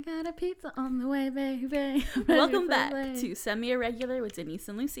Got a pizza on the way, baby. Welcome back to Semi-Irregular with Denise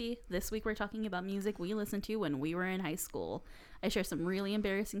and Lucy. This week we're talking about music we listened to when we were in high school. I share some really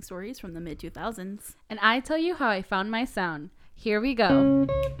embarrassing stories from the mid-2000s. And I tell you how I found my sound. Here we go.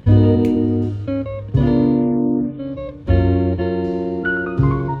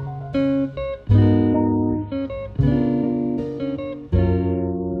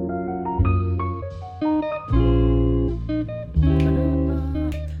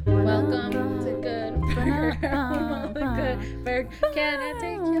 Welcome to Good Burger. Can I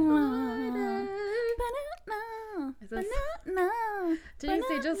take you on Denise,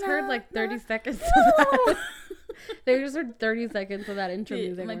 they just heard like 30 seconds of that. They just heard 30 seconds of that intro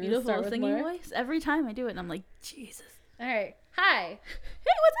music. My beautiful singing voice. Every time I do it, and I'm like, Jesus. All right. Hi.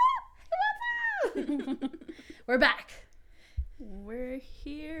 Hey, what's up? We're back. We're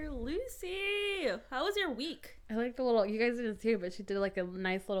here, Lucy. How was your week? I like the little, you guys didn't see it, but she did like a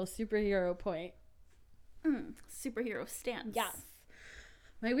nice little superhero point. Superhero stance. Yes.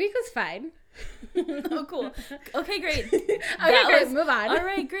 My week was fine. Oh, cool. Okay, great. Great. Move on. All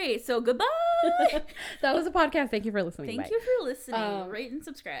right, great. So, goodbye. That was a podcast. Thank you for listening. Thank you for listening. Rate and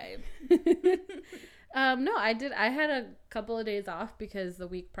subscribe. No, I had a couple of days off because the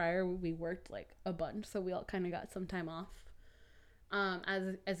week prior we worked like a bunch, so we all kind of got some time off.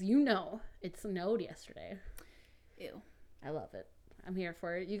 As you know, it snowed yesterday. Ew. I love it. I'm here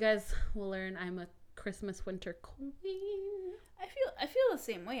for it. You guys will learn I'm a Christmas winter queen. I feel the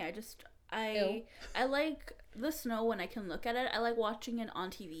same way. I like the snow when I can look at it. I like watching it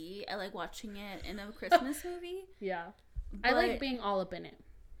on TV. I like watching it in a Christmas movie. Yeah. I like being all up in it.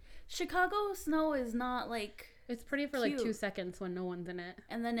 Chicago snow is not like... It's pretty for cute. Like 2 seconds when no one's in it.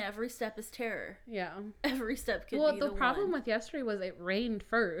 And then every step is terror. Yeah. Every step could be the problem with yesterday was it rained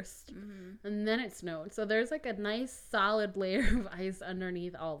first, and then it snowed. So there's like a nice solid layer of ice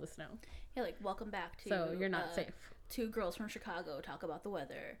underneath all the snow. Yeah, like welcome back to... So you're not safe. Two girls from Chicago talk about the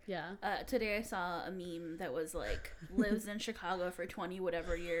weather. Yeah. Today I saw a meme that was like, lives in Chicago for 20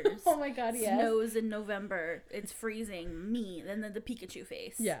 whatever years. Oh my god, yes. Snows in November. It's freezing. Me. And then the Pikachu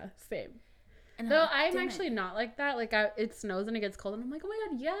face. Yeah, same. And though I'm actually not like that. Like it snows and it gets cold and I'm like, oh my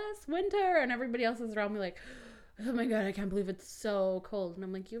god, yes, winter. And everybody else is around me like, oh my god, I can't believe it's so cold. And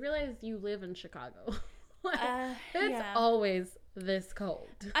I'm like, you realize you live in Chicago. It's always this cold.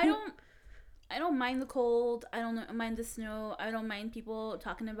 I don't mind the cold. I don't mind the snow. I don't mind people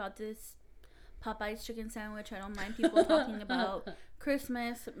talking about this Popeye's chicken sandwich. I don't mind people talking about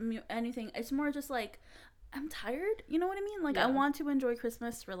Christmas, anything. It's more just like, I'm tired. You know what I mean? Like, I want to enjoy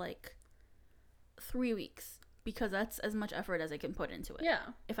Christmas for like 3 weeks because that's as much effort as I can put into it.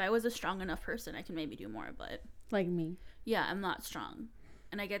 Yeah. If I was a strong enough person, I can maybe do more, but... Like me. Yeah, I'm not strong.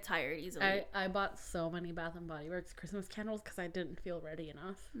 And I get tired easily. I bought so many Bath & Body Works Christmas candles because I didn't feel ready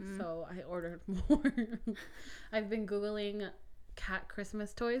enough. So I ordered more. I've been Googling cat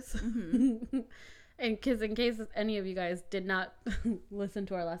Christmas toys. And in case any of you guys did not listen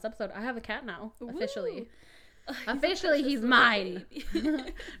to our last episode, I have a cat now, officially. Officially, he's mine.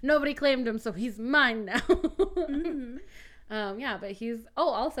 Nobody claimed him, so he's mine now. Yeah, but he's... Oh,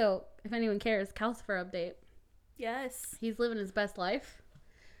 also, if anyone cares, Calcifer update. Yes. He's living his best life.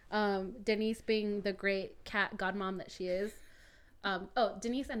 Denise being the great cat godmom that she is.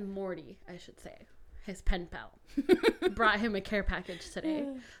 Denise and Morty, I should say, his pen pal, brought him a care package today.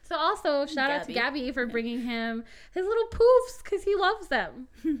 So also shout out to Gabby for bringing him his little poofs because he loves them.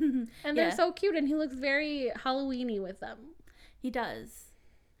 And they're so cute and he looks very Halloween-y with them. He does.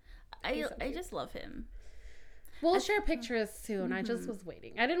 I just love him. We'll share pictures soon. I just was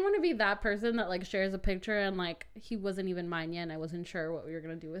waiting. I didn't want to be that person that like shares a picture and like he wasn't even mine yet and I wasn't sure what we were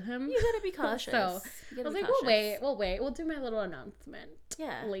going to do with him. You gotta be cautious. So I was like, we'll wait. We'll do my little announcement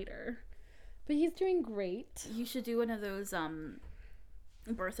later. But he's doing great. You should do one of those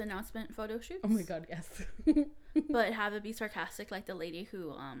birth announcement photo shoots. Oh my god, yes. But have it be sarcastic like the lady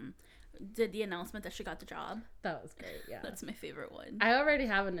who did the announcement that she got the job. That was great, yeah. That's my favorite one. I already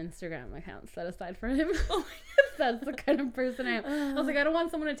have an Instagram account set aside for him. Oh that's the kind of person I am. I was like, I don't want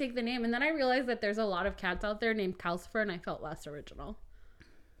someone to take the name. And then I realized that there's a lot of cats out there named Calcifer, and I felt less original.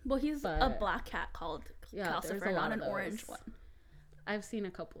 Well, he's a black cat called Calcifer, not an orange one. I've seen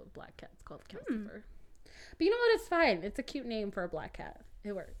a couple of black cats called Calcifer. But you know what? It's fine. It's a cute name for a black cat.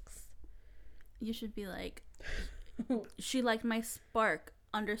 It works. You should be like, she liked my spark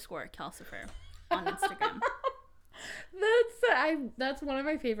 _Calcifer on Instagram. That's one of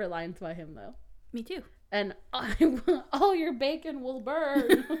my favorite lines by him, though. Me too. And all your bacon will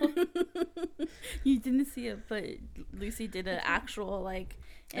burn. You didn't see it, but Lucy did an actual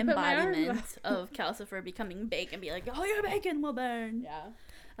embodiment of Calcifer becoming bacon and be like, oh, your bacon will burn. Yeah.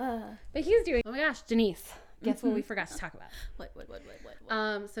 But he's doing. Oh my gosh, Denise. Guess what we forgot to talk about? What?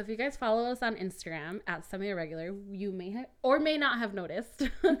 So if you guys follow us on Instagram at semi-irregular, you may have or may not have noticed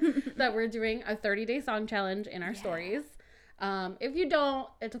that we're doing a 30-day song challenge in our stories. If you don't,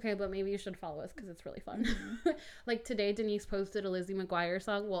 it's okay, but maybe you should follow us because it's really fun. Like today, Denise posted a Lizzie McGuire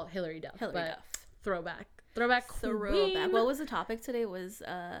song. Well, Hilary Duff. Throwback. Queen. What was the topic today? Was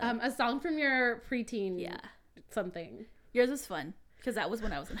a song from your preteen. Something. Yours was fun because that was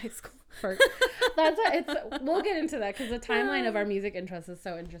when I was in high school. We'll get into that because the timeline of our music interests is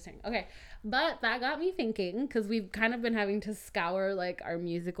so interesting. Okay, but that got me thinking because we've kind of been having to scour like our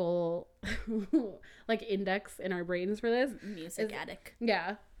musical like index in our brains for this music addict.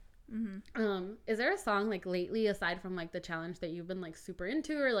 Yeah. Is there a song like lately aside from like the challenge that you've been like super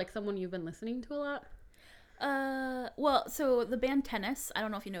into or like someone you've been listening to a lot? Well, so the band Tennis, I don't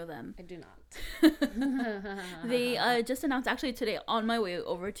know if you know them. I do not. They just announced actually today on my way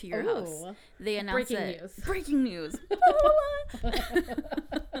over to your house. They announced Breaking news.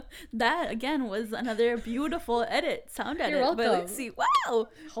 That again was another beautiful sound edit. You're welcome. But let's see. Wow.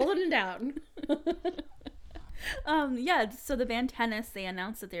 Holding it down. So the band Tennis, they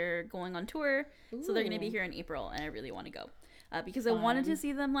announced that they're going on tour. So they're going to be here in April and I really want to go. Because I wanted to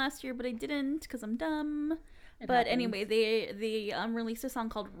see them last year, but I didn't because I'm dumb. Anyway, they released a song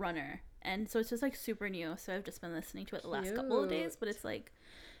called Runner. And so it's just like super new. So I've just been listening to it the last couple of days, but it's like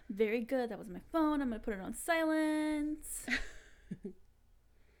very good. That was my phone. I'm going to put it on silence.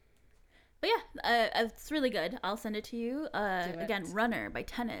 But yeah, it's really good. I'll send it to you. Again, Runner by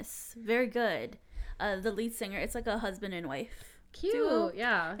Tennis. Very good. The lead singer, it's like a husband and wife. Cute, duo.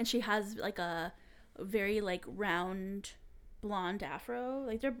 Yeah. And she has like a very like round blonde afro.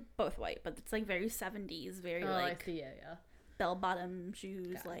 Like they're both white, but it's like very 70s, very like I see it, yeah. Bell bottom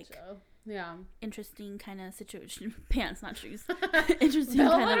shoes, like interesting kind of situation. Pants, not shoes. Interesting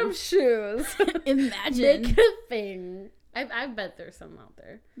bell kind bottom of shoes. Imagine. Make a thing. I bet there's some out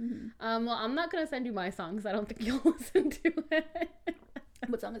there. Well, I'm not gonna send you my song because I don't think you'll listen to it.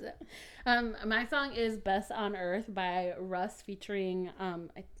 What song is it? My song is Best on Earth by Russ featuring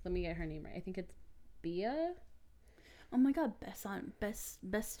let me get her name right. I think it's Bia. Oh my god, best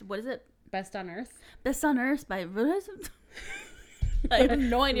what is it? Best on Earth. Best on Earth by I have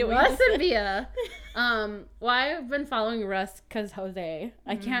no idea what Russ and Bia. Well, I've been following Russ because Jose.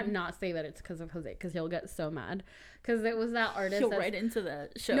 I can't not say that it's because of Jose because he'll get so mad. Because it was that artist. He'll write into the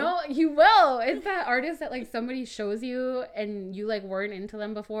show. No, you will. It's that artist that like somebody shows you and you like weren't into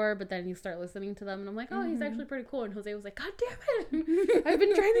them before, but then you start listening to them and I'm like, oh, he's actually pretty cool. And Jose was like, God damn it, I've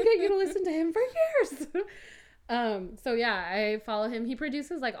been trying to get you to listen to him for years. So yeah, I follow him. He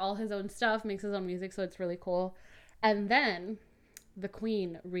produces like all his own stuff, makes his own music, so it's really cool. And then the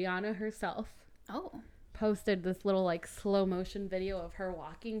queen, Rihanna herself, posted this little like slow motion video of her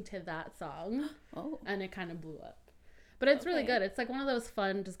walking to that song. And it kind of blew up. But it's really good. It's like one of those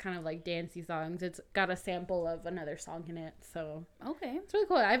fun, just kind of like dancey songs. It's got a sample of another song in it, so it's really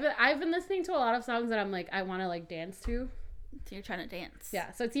cool. I've been listening to a lot of songs that I'm like I want to like dance to. So you're trying to dance.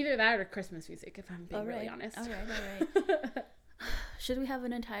 Yeah, so it's either that or Christmas music, if I'm being really honest. All right. Should we have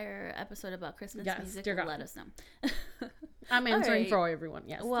an entire episode about Christmas music? Let us know. I'm answering for everyone.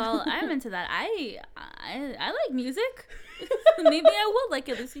 Yes. Well, I'm into that. I like music. Maybe I will like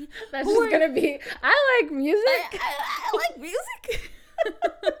it, Lucy. That's just gonna be. I like music. I like music.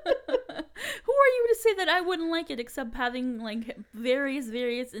 Who are you to say that I wouldn't like it? Except having like various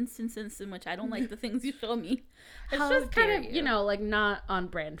instances in which I don't like the things you show me. It's just kind of like not on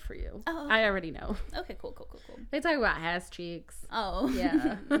brand for you. Oh, okay. I already know. Okay, cool. They talk about ass cheeks. Oh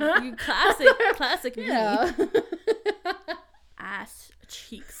yeah, you classic me. Yeah. Ass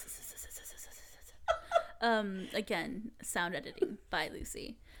cheeks. Again, sound editing by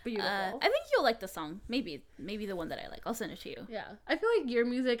Lucy. Beautiful. I think you'll like the song. Maybe the one that I like. I'll send it to you. Yeah. I feel like your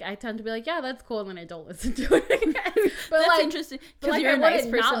music, I tend to be like, yeah, that's cool, and then I don't listen to it again. But that's like, interesting because you're a nice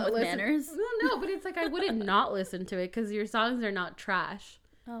person with manners. No, but it's like I wouldn't not listen to it because your songs are not trash.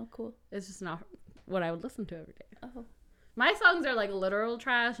 Oh, cool. It's just not what I would listen to every day. Oh. My songs are like literal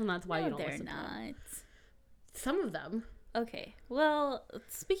trash, and that's why you don't listen to them. They're not. Some of them. Okay. Well,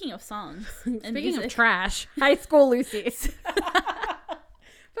 speaking of songs. Speaking of trash. High School Lucy.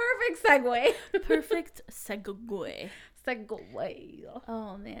 Perfect segue. Perfect segue.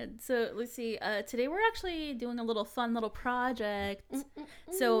 Oh man. So Lucy, today we're actually doing a little fun little project.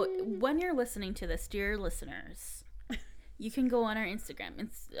 So when you're listening to this, dear listeners, You can go on our Instagram.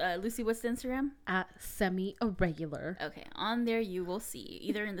 It's Lucy, what's the Instagram? At semi-irregular. Okay, on there you will see,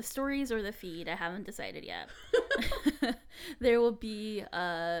 either in the stories or the feed, I haven't decided yet. There will be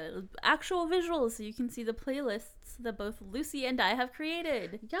actual visuals so you can see the playlists that both Lucy and I have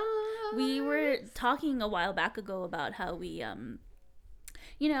created. Yeah. We were talking a while back ago about how we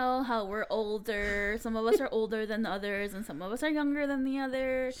how we're older. Some of us are older than the others, and some of us are younger than the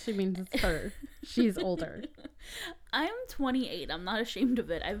others. She means it's her. She's older. I'm 28. I'm not ashamed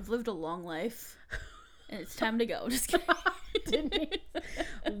of it. I've lived a long life, and it's time to go. Just kidding.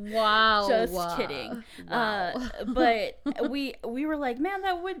 Wow. Just kidding. Wow. But we were like, man,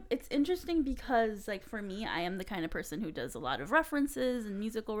 it's interesting because, like, for me, I am the kind of person who does a lot of references and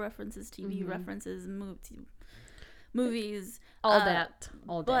musical references, TV references, movies, all that.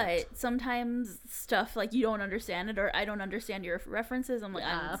 But sometimes stuff like you don't understand it, or I don't understand your references. I'm like,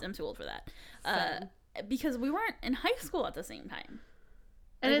 I'm too old for that. Because we weren't in high school at the same time,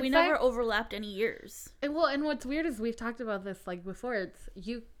 and like, we never overlapped any years. And what's weird is we've talked about this like before.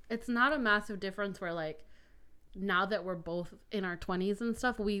 It's not a massive difference where like now that we're both in our 20s and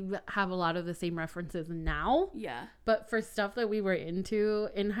stuff, we have a lot of the same references now. Yeah. But for stuff that we were into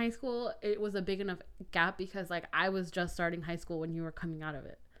in high school, it was a big enough gap because like I was just starting high school when you were coming out of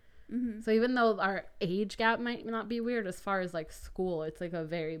it. Mm-hmm. So even though our age gap might not be weird, as far as like school, it's like a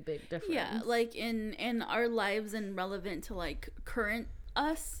very big difference. Yeah, like in our lives and relevant to like current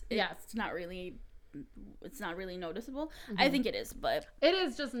us, it's not really noticeable. Mm-hmm. I think it is, but it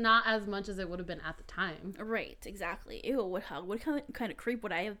is just not as much as it would have been at the time. Right, exactly. Ew, what kind of creep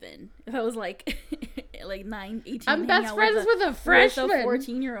would I have been if I was like like 18? I'm best friends with a freshman, with a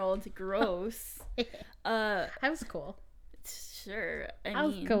 14-year-old. Gross. That was cool. Sure, I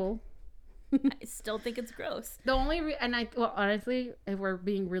mean, was cool. I still think it's gross. The only honestly, if we're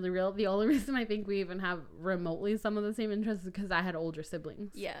being really real, the only reason I think we even have remotely some of the same interests is because I had older siblings.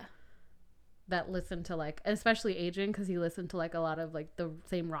 Yeah. That listened to like, especially Adrian, because he listened to like a lot of like the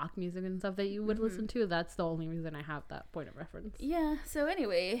same rock music and stuff that you would listen to. That's the only reason I have that point of reference. Yeah. So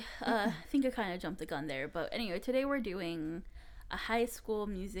anyway, I think I kind of jumped the gun there, but anyway, today we're doing a high school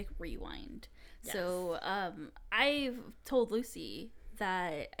music rewind. Yes. So I've told Lucy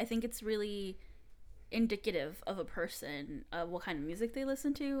that I think it's really indicative of a person, what kind of music they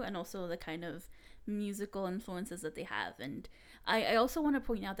listen to, and also the kind of musical influences that they have. And I also want to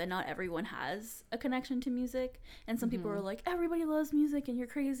point out that not everyone has a connection to music, and some people are like, everybody loves music and you're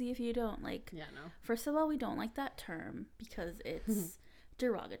crazy if you don't. Like, yeah, no. First of all, we don't like that term because it's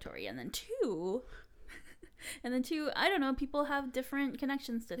derogatory, and then two, I don't know, people have different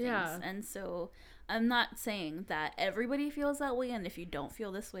connections to things. Yeah. And so I'm not saying that everybody feels that way, and if you don't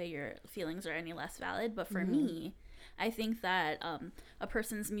feel this way, your feelings are any less valid. But for me, I think that a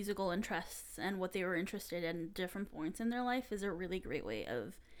person's musical interests and what they were interested in different points in their life is a really great way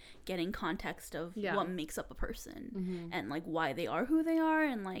of getting context of what makes up a person and like why they are who they are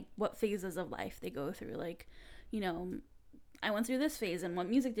and like what phases of life they go through. Like, you know, I went through this phase, and what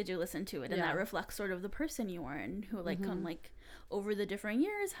music did you listen to? And that reflects sort of the person you are, and who like come like over the different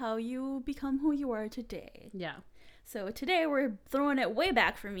years, how you become who you are today. Yeah. So today we're throwing it way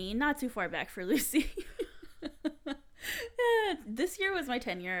back for me, not too far back for Lucy. This year was my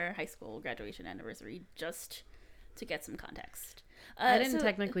 10-year high school graduation anniversary, just to get some context. I didn't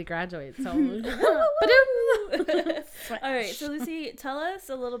technically graduate, so. All right, so Lucy, tell us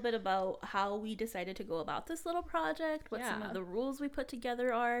a little bit about how we decided to go about this little project, what some of the rules we put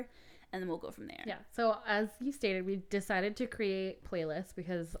together are, and then we'll go from there. Yeah, so as you stated, we decided to create playlists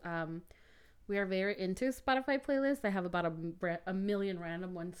because we are very into Spotify playlists. I have about a million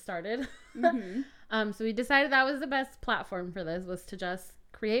random ones started. So we decided that was the best platform for this, was to just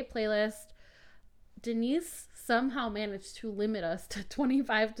create playlists. Denise somehow managed to limit us to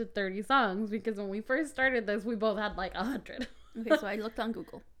 25 to 30 songs, because when we first started this, we both had like 100. Okay, so I looked on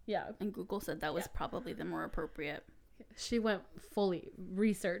Google. Yeah. And Google said that was probably the more appropriate. She went fully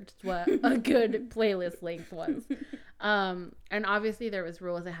researched what a good playlist length was. And obviously there was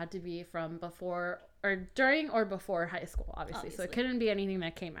rules. It had to be from before or during or before high school, obviously. So it couldn't be anything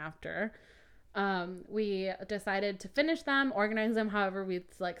that came after. We decided to finish them, organize them however we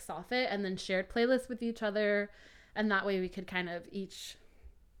like saw fit, and then shared playlists with each other. And that way we could kind of each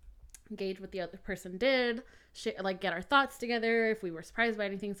gauge what the other person did, like get our thoughts together if we were surprised by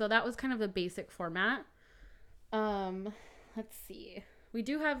anything. So that was kind of the basic format. Let's see. We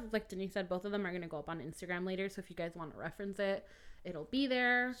do have, like Denise said, both of them are going to go up on Instagram later. So if you guys want to reference it, it'll be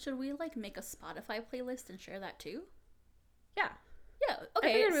there. Should we like make a Spotify playlist and share that too? Yeah. Yeah. Okay.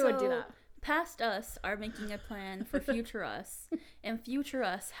 I figured we would do that. Past us are making a plan for future us, and future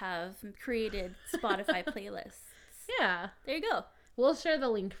us have created Spotify playlists. Yeah. There you go. We'll share the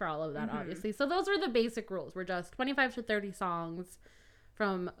link for all of that, obviously. So those were the basic rules. We're just 25 to 30 songs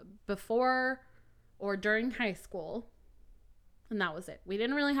from before or during high school. And that was it. We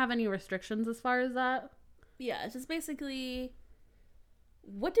didn't really have any restrictions as far as that. Yeah, it's just basically,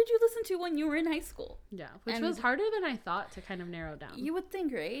 what did you listen to when you were in high school? Yeah, which was harder than I thought to kind of narrow down. You would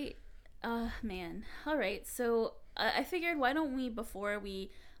think, right? Man. All right, so I figured, why don't we, before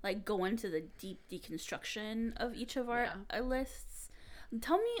we like go into the deep deconstruction of each of our lists,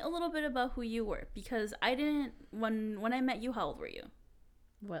 tell me a little bit about who you were, because I didn't, when I met you, how old were you?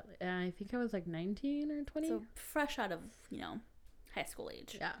 What, I think I was like 19 or 20. So fresh out of, high school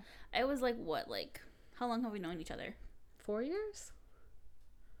age. Yeah. I was like, what, like, how long have we known each other? 4 years?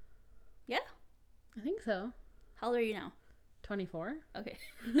 Yeah? I think so. How old are you now? 24. Okay.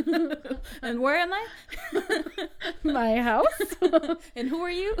 And where am I? My house. And who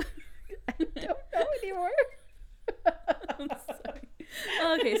are you? I don't know anymore. I'm sorry.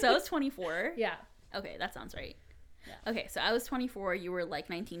 Okay, so I was 24. Yeah. Okay, that sounds right. Yeah. Okay, so I was 24. You were like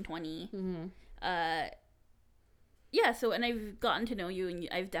 19, 20. Mm-hmm. Yeah, so, and I've gotten to know you, and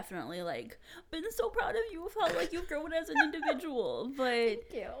I've definitely, like, been so proud of you of how, like, you've grown as an individual. But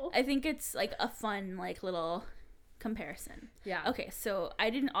Thank you. I think it's, like, a fun, like, little comparison. Yeah. Okay, so I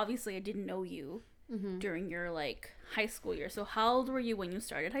didn't know you during your, like, high school year. So how old were you when you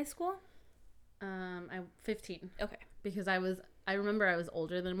started high school? I'm 15. Okay. Because I remember I was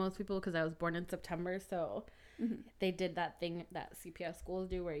older than most people because I was born in September, so they did that thing that CPS schools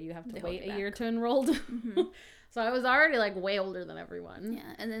do where you have to wait a year to enroll. So I was already like way older than everyone.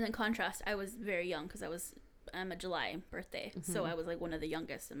 Yeah, and then in contrast, I was very young because I'm a July birthday, so I was like one of the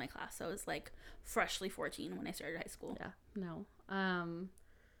youngest in my class. So I was like freshly 14 when I started high school. Yeah, no. I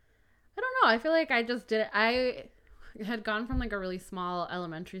don't know. I feel like I just did it. I had gone from like a really small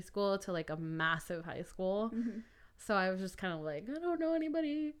elementary school to like a massive high school. So I was just kind of like, I don't know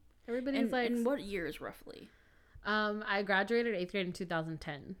anybody. Everybody's like... And what years roughly? I graduated 8th grade in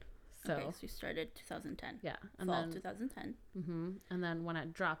 2010. So, okay, so you started 2010. Yeah. And fall of 2010. And then when I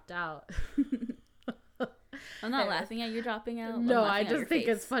dropped out... I'm not laughing at you dropping out. No, I just think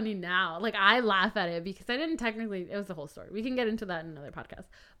it's funny now. Like, I laugh at it because I didn't technically... It was the whole story. We can get into that in another podcast.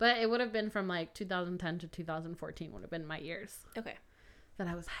 But it would have been from like 2010 to 2014 would have been my years. Okay. That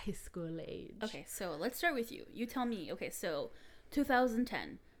I was high school age. Okay, so let's start with you. You tell me. Okay, so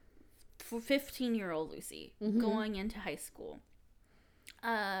 2010, 15-year-old Lucy going into high school.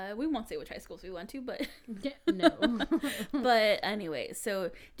 We won't say which high schools we went to, but no. But anyway,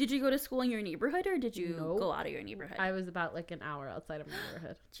 so did you go to school in your neighborhood or did you go out of your neighborhood? I was about like an hour outside of my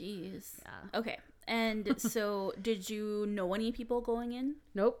neighborhood. Jeez. Yeah. Okay. And so did you know any people going in?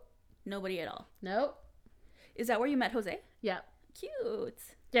 Nope. Nobody at all? Nope. Is that where you met Jose? Yeah. Cute.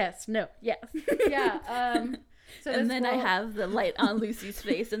 Yes. No. Yes. Yeah. So and then I have the light on Lucy's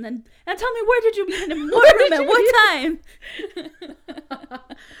face, and tell me, where did you meet him? What room at what time?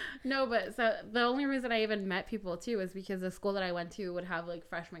 No, but so the only reason I even met people too is because the school that I went to would have like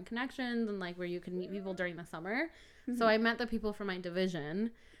freshman connections and like where you can meet people during the summer. So I met the people from my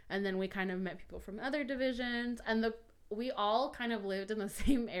division, and then we kind of met people from other divisions, and we all kind of lived in the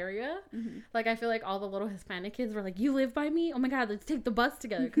same area. Like, I feel like all the little Hispanic kids were like, you live by me? Oh my God, let's take the bus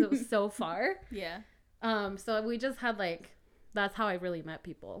together because it was so far. Yeah. So we just had like, that's how I really met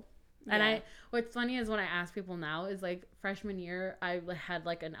people. And what's funny is when I ask people now is like freshman year, I had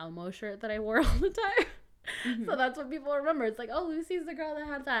like an Elmo shirt that I wore all the time. So that's what people remember. It's like, oh, Lucy's the girl that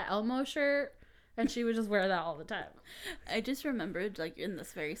had that Elmo shirt. And she would just wear that all the time. I just remembered, like, in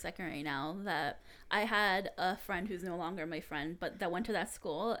this very second right now, that I had a friend who's no longer my friend, but that went to that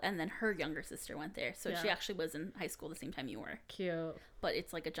school, and then her younger sister went there. So she actually was in high school the same time you were. Cute. But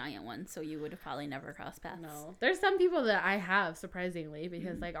it's, like, a giant one, so you would have probably never crossed paths. No. There's some people that I have, surprisingly,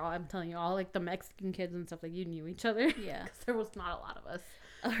 because, like, I'm telling you, all, like, the Mexican kids and stuff, like, you knew each other. Yeah. Because there was not a lot of us.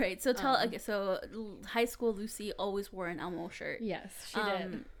 All right, so so high school Lucy always wore an Elmo shirt. Yes, she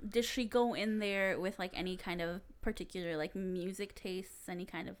did. Did she go in there with like any kind of particular like music tastes, any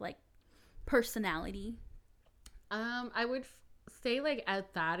kind of like personality? I would say like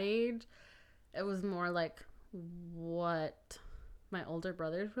at that age, it was more like what my older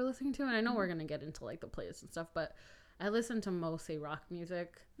brothers were listening to, and I know we're gonna get into like the playlists and stuff, but I listened to mostly rock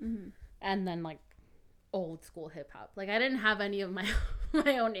music, and then like old school hip hop. Like, I didn't have any of my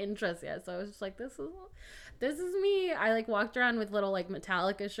my own interests yet. So I was just like, this is me. I like walked around with little like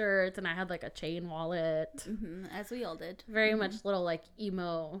Metallica shirts, and I had like a chain wallet. As we all did. Very much little like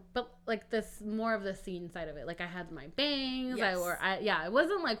emo, but like this more of the scene side of it. Like I had my bangs. Yes. It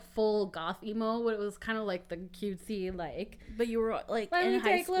wasn't like full goth emo, but it was kind of like the cutesy like. But you were like let in me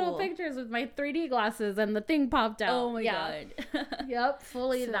high take school. little pictures with my 3D glasses, and the thing popped out. Oh my god. Yep,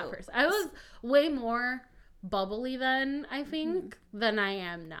 fully that person. I was way more bubbly then, I think, than I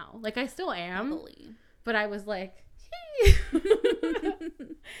am now. Like I still am. Bubbly. But I was like,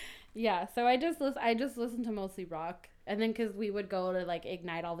 yeah. So I just listened to mostly rock, and then because we would go to like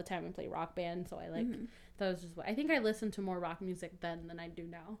Ignite all the time and play Rock Band, so I like that was just what I think I listened to more rock music then than I do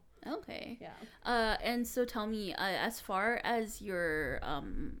now. Okay. Yeah. And so tell me, as far as your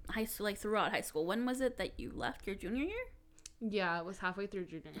high school, like throughout high school, when was it that you left your junior year? Yeah, it was halfway through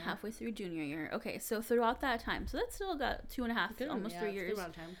junior year. Halfway through junior year. Okay, so throughout that time, so that's still got 2.5, almost 3 years.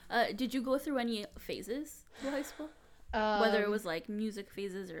 Did you go through any phases through high school? Whether it was like music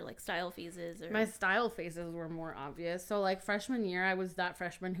phases or like style phases, or my style phases were more obvious. So like freshman year, I was that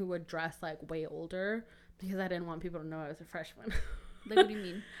freshman who would dress like way older because I didn't want people to know I was a freshman. Like, what do you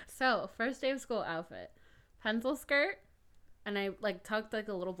mean? So first day of school outfit, pencil skirt, and I like tucked like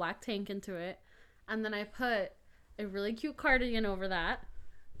a little black tank into it, and then I put a really cute cardigan over that,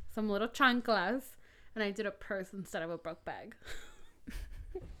 some little chanclas, and I did a purse instead of a book bag.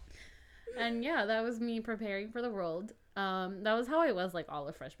 And yeah, that was me preparing for the world. That was how I was like all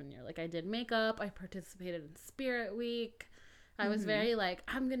of freshman year. Like I did makeup, I participated in Spirit Week. I was very like,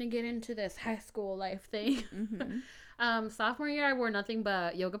 I'm gonna get into this high school life thing. Sophomore year, I wore nothing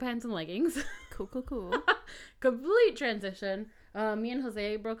but yoga pants and leggings. Cool. Complete transition. Me and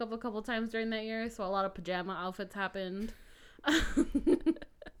Jose broke up a couple times during that year, so a lot of pajama outfits happened.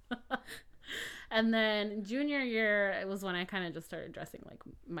 And then junior year, it was when I kind of just started dressing like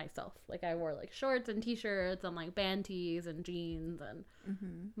myself. Like I wore like shorts and t-shirts and like band tees and jeans and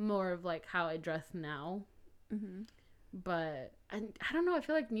more of like how I dress now. But I don't know. I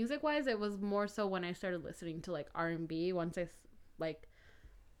feel like music wise, it was more so when I started listening to like R&B once I like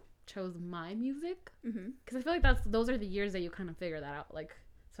chose my music, because I feel like those are the years that you kind of figure that out, like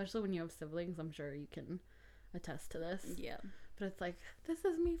especially when you have siblings. I'm sure you can attest to this. Yeah, but it's like, this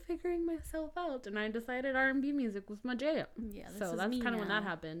is me figuring myself out, and I decided R&B music was my jam. Yeah, so that's kind of when that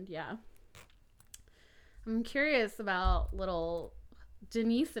happened. Yeah, I'm curious about little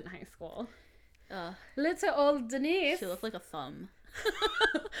Denise in high school. Little old Denise. She looked like a thumb.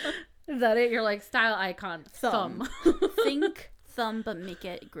 Is that it? You're like style icon. Thumb. Think thumb, but make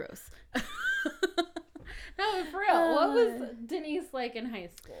it gross. No, for real. What was Denise like in high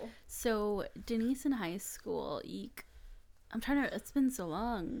school? So Denise in high school, it's been so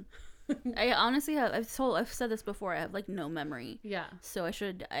long. I honestly have. I've said this before. I have like no memory. Yeah. So I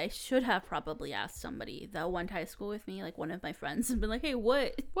should have probably asked somebody that went to high school with me, like one of my friends, and been like, "Hey,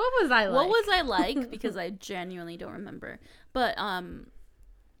 what was I like? What was I like?" Because I genuinely don't remember. But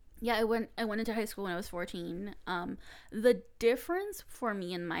yeah, I went into high school when I was 14. The difference for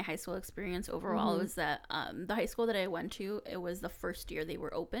me in my high school experience overall was that the high school that I went to, it was the first year they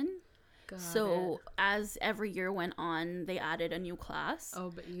were open. So as every year went on, they added a new class.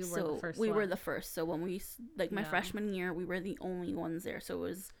 Oh, but you were the first. We were the first. So when we my freshman year, we were the only ones there. So it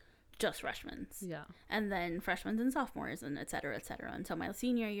was just freshmen. Yeah. And then freshmen and sophomores and et cetera, until my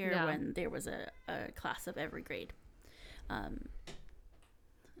senior year when there was a class of every grade.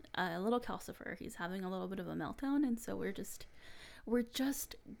 A little Calcifer, he's having a little bit of a meltdown, and so we're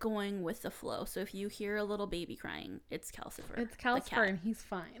just going with the flow. So if you hear a little baby crying, it's Calcifer. It's Calcifer, and he's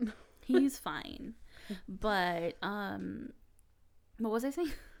fine. He's fine. But what was I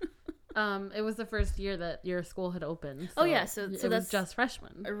saying? It was the first year that your school had opened. So so it was just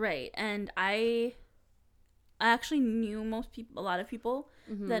freshmen, right? And I actually knew a lot of people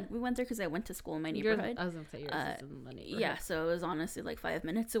that we went there because I went to school in my neighborhood. I was gonna say yours is in the neighborhood. Yeah, so it was honestly like 5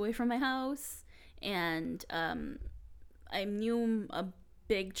 minutes away from my house, and I knew a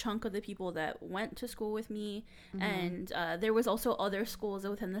big chunk of the people that went to school with me, and there was also other schools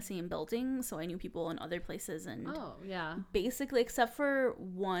within the same building, so I knew people in other places. And basically, except for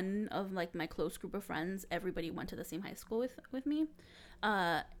one of like my close group of friends, everybody went to the same high school with me,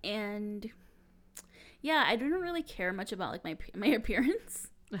 and yeah, I didn't really care much about like my appearance.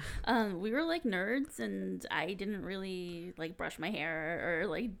 We were like nerds, and I didn't really like brush my hair or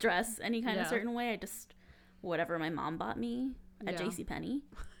like dress any kind of certain way. I just whatever my mom bought me at JCPenney.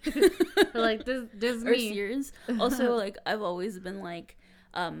 Like this or Sears. Also, like I've always been like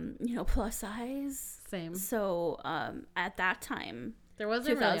plus size. Same. So at that time there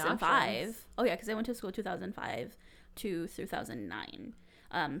wasn't 2005. Really oh yeah, because I went to school 2005. to 2009.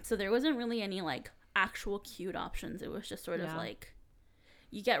 So there wasn't really any like actual cute options. It was just sort of like,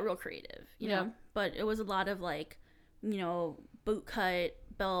 you get real creative, you know? But it was a lot of like, you know, boot cut,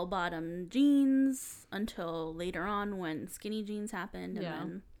 bell bottom jeans until later on when skinny jeans happened, and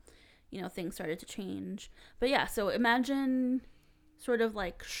then, you know, things started to change. But yeah, so imagine sort of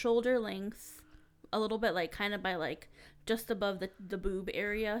like shoulder length, a little bit like kind of by like just above the boob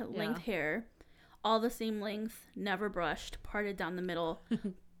area length hair, all the same length, never brushed, parted down the middle,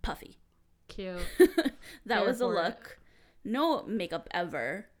 puffy. Cute. That was the look. No makeup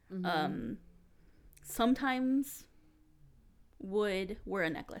ever. Sometimes would wear a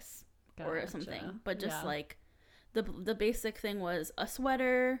necklace or something, but just like the basic thing was a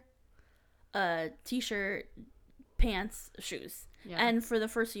sweater, a t-shirt, pants, shoes. And for the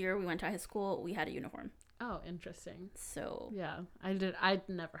first year we went to high school, we had a uniform. Oh, interesting. So I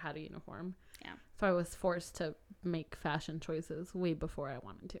never had a uniform. So I was forced to make fashion choices way before I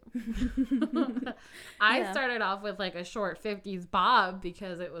wanted to. I started off with like a short 50s bob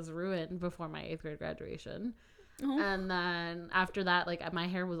because it was ruined before my 8th grade graduation. And then after that, like my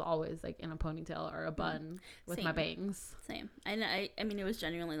hair was always like in a ponytail or a bun with my bangs. Same. And I mean, it was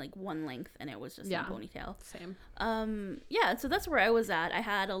genuinely like one length, and it was just in a ponytail. Same. So that's where I was at. I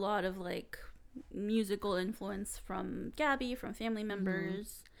had a lot of like musical influence from Gabby, from family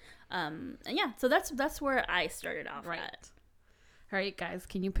members. And so that's where I started off at. All right, guys,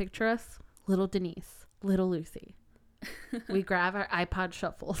 can you picture us? Little Denise, little Lucy. We grab our iPod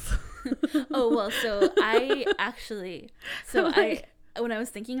shuffles. Oh, well, so I actually, when I was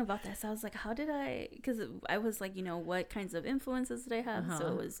thinking about this, I was like, because I was like, you know, what kinds of influences did I have? So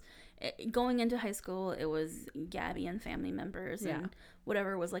it was, going into high school, it was Gabby and family members and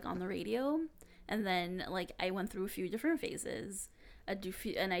whatever was like on the radio. And then like I went through a few different phases.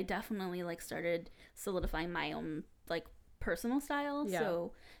 And I definitely like started solidifying my own like personal style.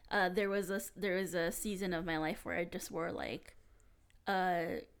 So there was a season of my life where I just wore like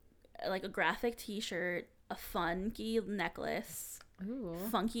a graphic t-shirt, a funky necklace,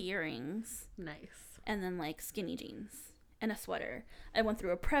 funky earrings, nice, and then like skinny jeans and a sweater. I went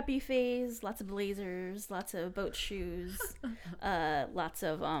through a preppy phase, lots of blazers, lots of boat shoes, lots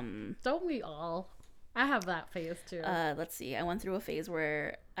of don't we all? I have that phase too. Let's see. I went through a phase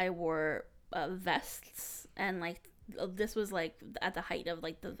where I wore vests, and like this was like at the height of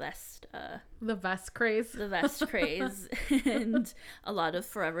like the vest craze. The vest craze, and a lot of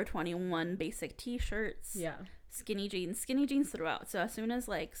Forever 21 basic t-shirts. Yeah. Skinny jeans throughout. So as soon as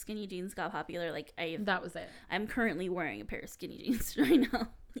like skinny jeans got popular, like that was it. I'm currently wearing a pair of skinny jeans right now,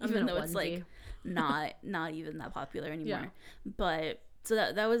 even though it's like not even that popular anymore. Yeah. But so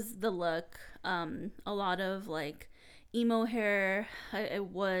that was the look. A lot of like emo hair.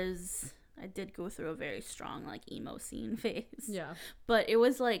 I did go through a very strong like emo scene phase. Yeah. But it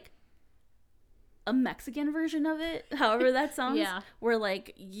was like a Mexican version of it, however that sounds. Yeah. Where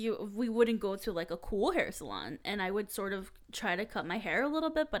like we wouldn't go to like a cool hair salon, and I would sort of try to cut my hair a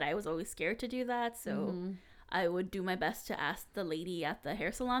little bit, but I was always scared to do that. So I would do my best to ask the lady at the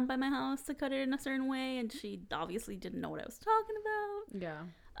hair salon by my house to cut it in a certain way, and she obviously didn't know what I was talking about. Yeah.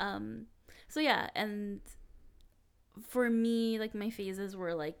 So yeah, and for me, like my phases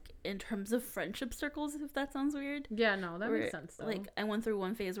were like in terms of friendship circles, if that sounds weird. Yeah, no, that makes sense though. Like I went through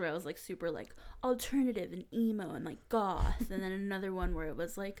one phase where I was like super like alternative and emo and like goth, and then another one where it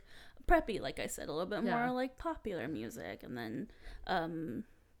was like preppy, like I said, a little bit more like popular music, and then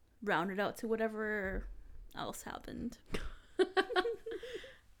rounded out to whatever else happened.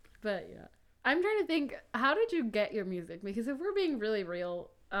 But yeah, I'm trying to think, how did you get your music? Because if we're being really real,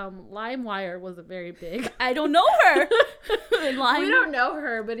 LimeWire was a very big. I don't know her. We don't know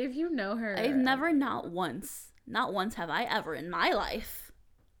her, but if you know her, I've never, not once have I ever in my life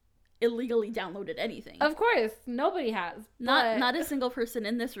illegally downloaded anything. Of course, nobody has. Not a single person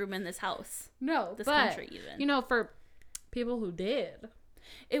in this room, in this house. No, this country even. You know, for people who did,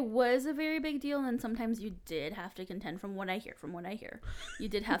 it was a very big deal, and sometimes you did have to contend, from what I hear, you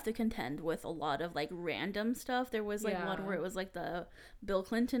did have to contend with a lot of like random stuff. There was like one where it was like the Bill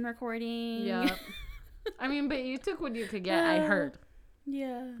Clinton recording. Yeah. I mean, but you took what you could get, I heard.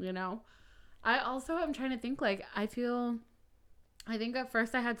 Yeah. You know? I also am trying to think, like, I think at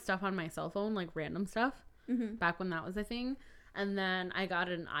first I had stuff on my cell phone, like random stuff, back when that was a thing. And then I got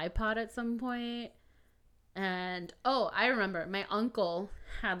an iPod at some point. And, I remember my uncle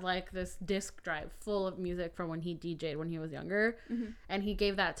had like this disc drive full of music from when he DJ'd when he was younger. And he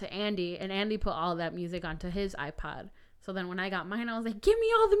gave that to Andy, and Andy put all of that music onto his iPod. So then when I got mine, I was like, give me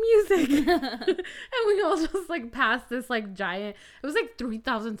all the music. And we all just like passed this like giant, it was like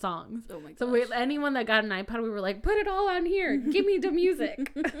 3,000 songs. Oh my gosh. So anyone that got an iPod, we were like, put it all on here. Give me the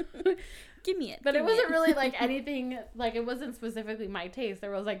music. Give me it. But it wasn't really like anything, like it wasn't specifically my taste.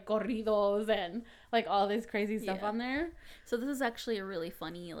 There was like corridos and like all this crazy stuff on there. So this is actually a really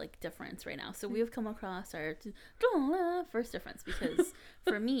funny like difference right now. So we have come across our first difference because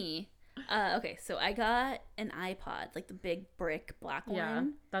for me, okay, so I got an iPod, like the big brick black one. Yeah,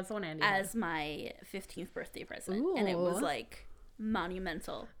 that's the one Andy as my 15th birthday present. Ooh. And it was like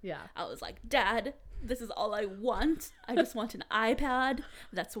monumental. Yeah. I was like, Dad, this is all I want. I just want an iPad.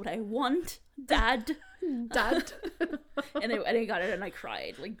 That's what I want, Dad. Dad. And I got it and I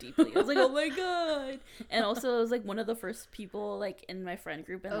cried like deeply. I was like, oh my god. And also I was like one of the first people like in my friend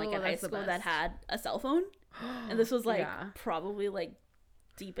group and like in high school that had a cell phone. And this was like probably like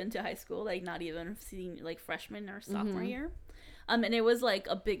deep into high school, like not even senior, like freshman or sophomore year. And it was like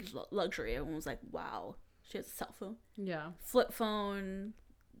a big luxury. Everyone was like, wow, she has a cell phone. Yeah. Flip phone.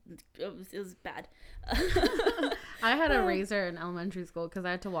 It was bad. I had a Razor in elementary school because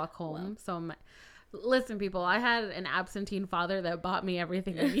I had to walk home. Wow. So listen, people, I had an absentee father that bought me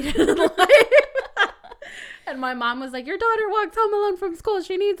everything I needed in life. And my mom was like, your daughter walks home alone from school.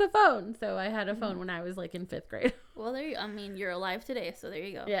 She needs a phone. So I had a phone when I was like in 5th grade. Well, you're alive today. So there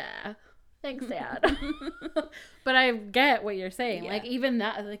you go. Yeah. Thanks, Dad. But I get what you're saying. Yeah. Like even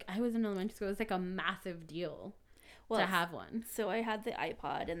that, like I was in elementary school. It was like a massive deal to have one. So I had the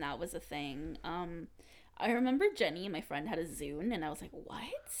iPod and that was a thing. I remember Jenny, my friend, had a Zune, and I was like,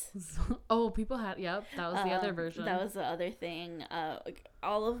 what? Oh, people had, yep, that was the other version. That was the other thing. Like,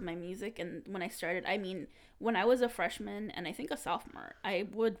 all of my music, and when I started, I mean, when I was a freshman, and I think a sophomore, I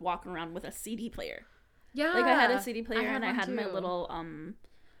would walk around with a CD player. Yeah. Like, I had a CD player, and I had my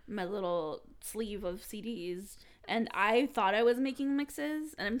little sleeve of CDs, and I thought I was making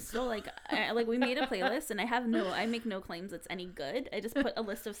mixes, and I'm still like, we made a playlist, and I make no claims it's any good. I just put a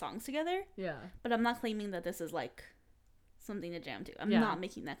list of songs together. Yeah. But I'm not claiming that this is like something to jam to. I'm not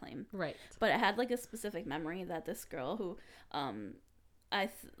making that claim. Right. But I had like a specific memory that this girl who, I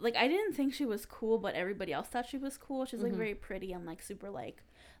didn't think she was cool, but everybody else thought she was cool. She's like very pretty and like super like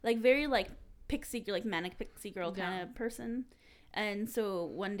very like pixie, like manic pixie girl kind of person. And so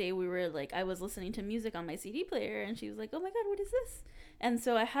one day I was listening to music on my CD player and she was like, oh my god, what is this? And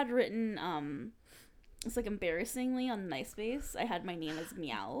so I had written, it's like embarrassingly on MySpace, I had my name as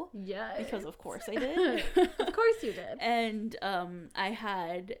Meow. Yeah. Because of course I did. Of course you did. And I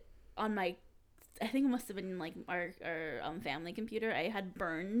had on my, I think it must have been like our family computer, I had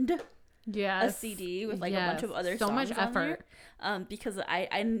burned a CD with like a bunch of other songs. So much effort. Because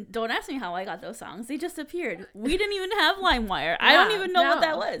I don't ask me how I got those songs. They just appeared. We didn't even have LimeWire. I don't even know what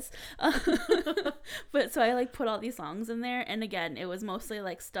that was. But so I like put all these songs in there, and again, it was mostly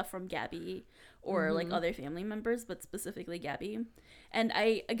like stuff from Gabby or like other family members, but specifically Gabby. And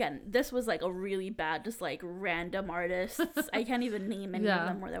this was like a really bad, just like random artists. I can't even name any of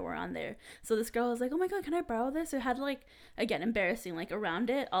them that were on there. So this girl was like, oh my god, can I borrow this? It had like, again, embarrassing, like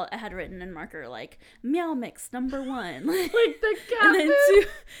around it, I had written in marker like Meow Mix #1. Like the cat. And then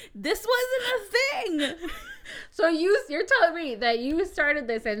this wasn't a thing. So you're telling me that you started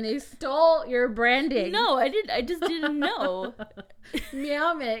this and they stole your branding? No, I just didn't know.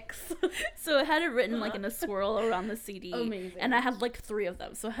 Meow Mix. So I had it written like in a swirl around the CD. Amazing. And I had like 3 of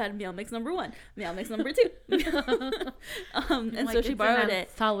them. So I had Meow Mix #1, Meow Mix #2. And so she borrowed it.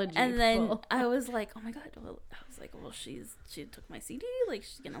 And then I was like, oh my god. Well, she took my CD. Like,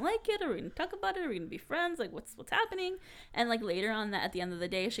 she's gonna like it. Are we gonna talk about it? Are we gonna be friends? Like, what's happening? And like later on, at the end of the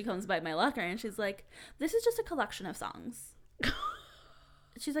day, she comes by my locker and she's like, this is just a collection of songs.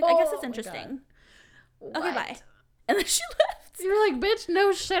 She's like, I guess it's interesting. Okay, bye. And then she left. You're like, bitch,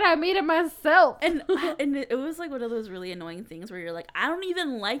 no shit, I made it myself. And it was like one of those really annoying things where you're like, I don't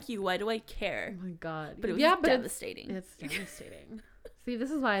even like you. Why do I care? Oh my god. But it was devastating. It's devastating. See,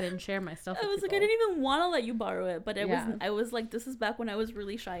 this is why I didn't share my stuff with people. Like, I didn't even want to let you borrow it, but I was like, this is back when I was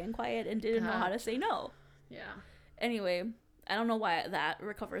really shy and quiet and didn't know how to say no. Yeah. Anyway, I don't know why that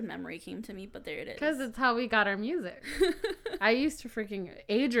recovered memory came to me, but there it is. Because it's how we got our music.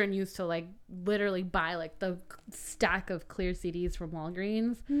 Adrian used to like literally buy like the stack of clear CDs from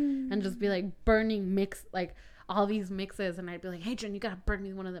Walgreens and just be like burning like all these mixes, and I'd be like, Adrian, you gotta burn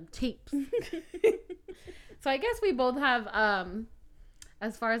me one of them tapes. So I guess we both have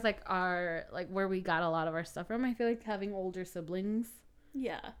as far as like our like where we got a lot of our stuff from, I feel like having older siblings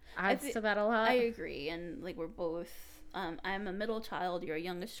adds to that a lot. I agree. And like we're both I'm a middle child, you're a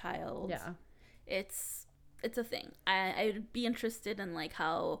youngest child. Yeah. it's a thing. I'd be interested in like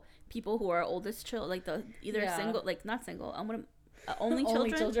how people who are oldest child, like the either single, like not single, only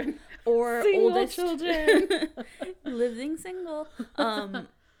children or single oldest children living single,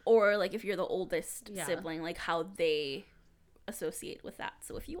 or like if you're the oldest sibling, like how they associate with that.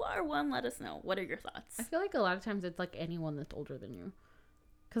 So if you are one, let us know. What are your thoughts? I feel like a lot of times it's like anyone that's older than you,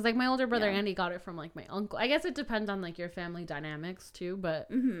 because like my older brother Andy got it from like my uncle. I guess it depends on like your family dynamics too, but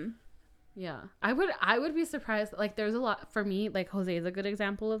yeah, I would be surprised. Like there's a lot for me, like Jose is a good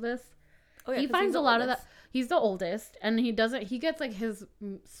example of this. Oh, yeah, he finds a lot of that. He's the oldest, and he gets like his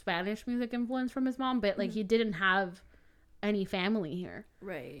Spanish music influence from his mom, but like he didn't have any family here,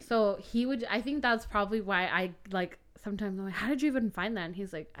 right? So I think that's probably why I like sometimes I'm like, how did you even find that? And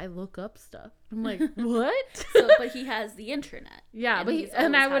he's like, I look up stuff. I'm like, what? But he has the internet. Yeah, but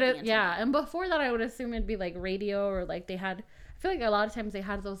I would have and before that I would assume it'd be like radio, or like they had. I feel like a lot of times they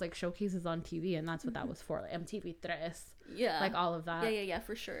had those like showcases on TV, and that's what that was for, like MTV Tres. Yeah, like all of that. Yeah,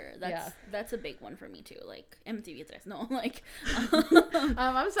 for sure. That's a big one for me too. Like MTV Tres. No, like.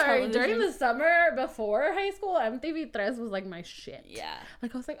 I'm sorry. Television. During the summer before high school, MTV Tres was like my shit. Yeah.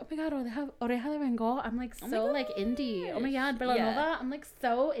 Like I was like, oh my god, they have Oreja de Van Gogh. I'm like so like indie. Oh my god, Belanova. I'm like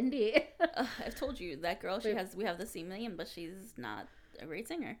so indie. I've told you that girl. We have the same name, but she's not a great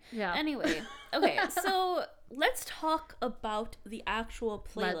singer. Yeah. Anyway, okay, so let's talk about the actual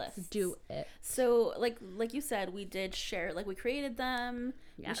playlist. Let's do it. So, like you said, we did share, like we created them.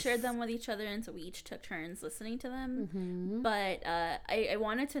 Yes. We shared them with each other, and so we each took turns listening to them. Mm-hmm. But I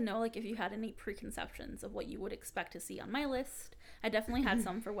wanted to know, like, if you had any preconceptions of what you would expect to see on my list. I definitely had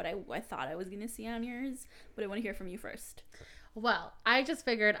some for what I thought I was going to see on yours, but I want to hear from you first. Well, I just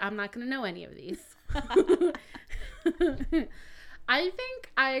figured I'm not going to know any of these. I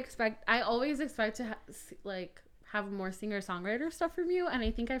always expect to have more singer-songwriter stuff from you, and I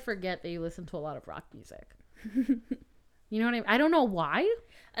think I forget that you listen to a lot of rock music. You know what I mean? I don't know why.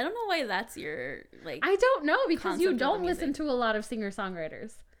 I don't know why that's your, like, I don't know, because you don't listen to a lot of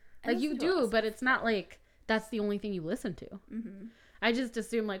singer-songwriters. Like, you do, but it's not like that's the only thing you listen to. Mm-hmm. I just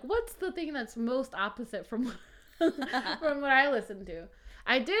assume, like, what's the thing that's most opposite from from what I listen to?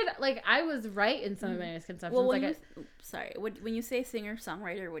 I was right in some of my misconceptions. Well, when you say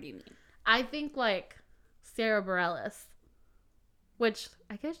singer-songwriter, what do you mean? I think, like, Sarah Bareilles, which,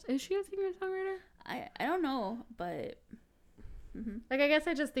 I guess, is she a singer-songwriter? I don't know, but... Mm-hmm. Like, I guess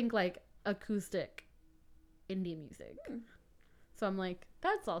I just think, like, acoustic indie music. So I'm like,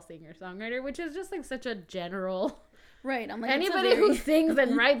 that's all singer-songwriter, which is just, like, such a general... Right, I'm like... Anybody who sings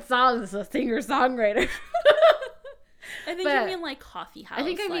and writes songs is a singer-songwriter. I think you mean like coffee house. I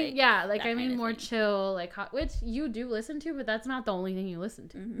think I mean more chill, like which you do listen to, but that's not the only thing you listen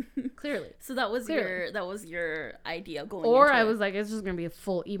to. Mm-hmm. Clearly. So that was your idea going. Or I was like, it's just gonna be a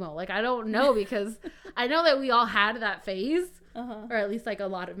full emo. Like I don't know, because I know that we all had that phase, or at least like a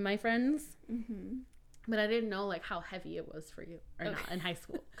lot of my friends. Mm-hmm. But I didn't know like how heavy it was for you or not in high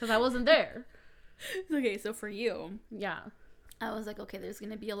school, because I wasn't there. Okay, so for you, yeah, I was like, okay, there's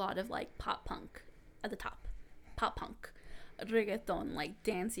gonna be a lot of like pop punk at the top. Pop punk, reggaeton, like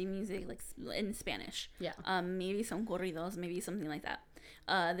dancey music, like in Spanish. Yeah. Maybe some corridos, maybe something like that.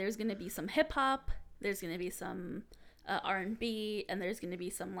 There's gonna be some hip hop. There's gonna be some R&B, and there's gonna be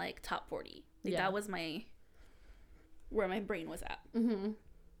some like top 40. Like that was where my brain was at. Mm-hmm.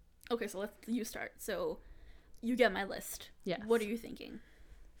 Okay, so you start. So you get my list. Yes. What are you thinking?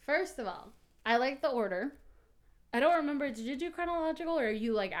 First of all, I like the order. I don't remember. Did you do chronological, or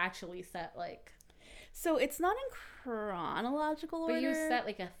you like actually set like? So it's not in chronological order. But you set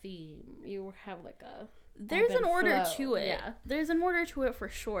like a theme. You have like a... There's an order to it. Yeah. There's an order to it for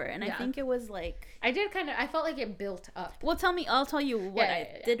sure. And I think it was like... I felt like it built up. Well, I'll tell you what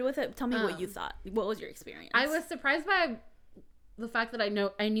I did with it. Tell me what you thought. What was your experience? I was surprised by the fact that I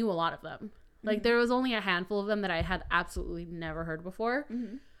knew a lot of them. Like, mm-hmm. There was only a handful of them that I had absolutely never heard before.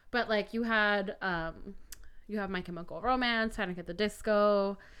 Mm-hmm. But like, you had My Chemical Romance, Panic at the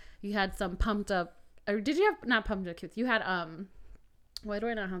Disco. You had some pumped up... Or did you have not Pumped Up Kids? You had why do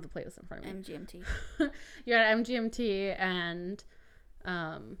I not have the playlist in front of me? MGMT. You had MGMT and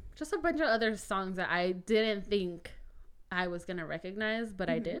just a bunch of other songs that I didn't think I was gonna recognize,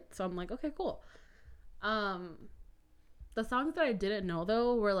 but I did. So I'm like, okay, cool. The songs that I didn't know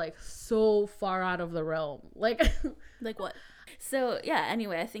though were like so far out of the realm. Like like what? So yeah,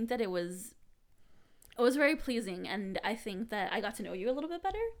 anyway, I think that it was very pleasing, and I think that I got to know you a little bit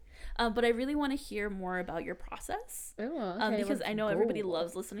better. But I really want to hear more about your process. Oh, okay, because I know everybody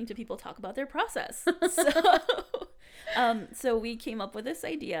loves listening to people talk about their process. So we came up with this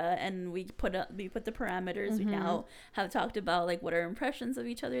idea, and we put the parameters. We now have talked about like what our impressions of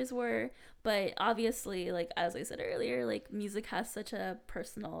each other's were, but obviously, like as I said earlier, like music has such a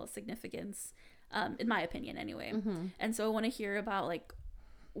personal significance, in my opinion anyway. And so I want to hear about like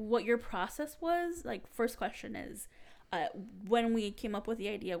what your process was. Like, first question is, when we came up with the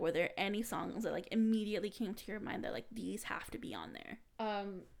idea, were there any songs that like immediately came to your mind that like these have to be on there?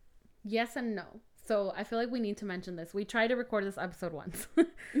 Yes and no. So I feel like we need to mention this. We tried to record this episode once.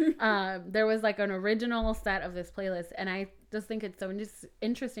 There was like an original set of this playlist, and I just think it's so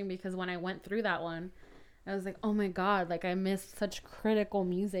interesting because when I went through that one, I was like, oh my God, like I missed such critical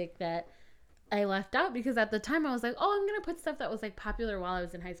music that I left out, because at the time I was like, oh, I'm going to put stuff that was like popular while I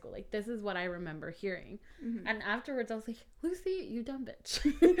was in high school. Like, this is what I remember hearing. And afterwards I was like, Lucy, you dumb bitch.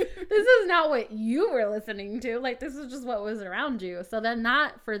 This is not what you were listening to. Like, this is just what was around you. So then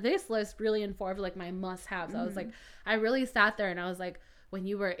that, for this list, really informed like my must-haves. I was like, I really sat there and I was like, when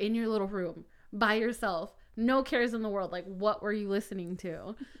you were in your little room by yourself, no cares in the world, like what were you listening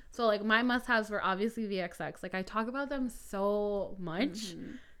to? So like my must-haves were obviously the XX. Like I talk about them so much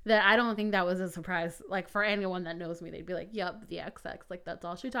that I don't think that was a surprise. Like for anyone that knows me, they'd be like, yep, the XX, like that's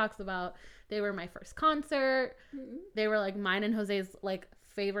all she talks about. They were my first concert. They were like mine and Jose's like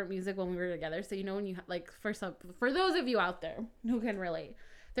favorite music when we were together. So you know, when you like, for those of you out there who can relate,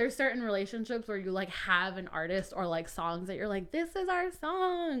 there's certain relationships where you like have an artist or like songs that you're like, this is our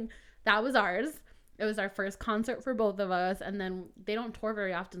song. That was ours. It was our first concert for both of us. And then they don't tour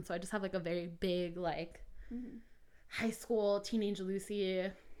very often, so I just have like a very big like high school teenage Lucy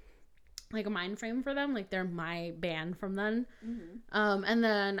like a mind frame for them. Like they're my band from then. And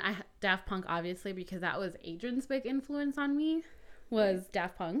then Daft Punk, obviously, because that was Adrian's big influence on me, was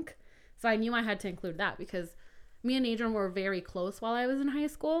Daft Punk. So I knew I had to include that because me and Adrian were very close while I was in high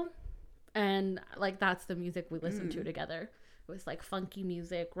school, and like that's the music we listened to together. It was like funky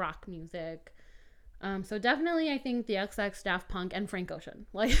music, rock music. So definitely I think the XX, Daft Punk, and Frank Ocean.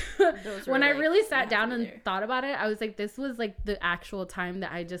 Like when I really sat down and thought about it, I was like, this was like the actual time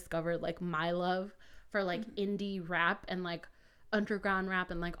that I discovered like my love for like indie rap and like underground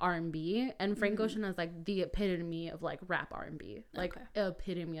rap and like R&B. And Frank Ocean is like the epitome of like rap R&B, like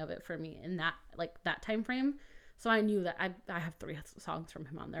epitome of it for me in that like that time frame. So I knew that I have 3 songs from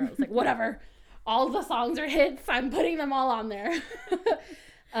him on there. I was like, whatever, all the songs are hits, I'm putting them all on there.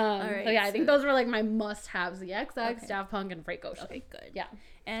 All right, so yeah, I think those were like my must-haves: the XX, Daft Punk, and Frank Ocean. Okay, good. Yeah.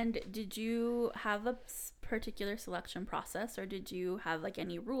 And did you have a particular selection process, or did you have like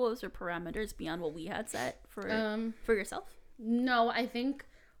any rules or parameters beyond what we had set for yourself? No, I think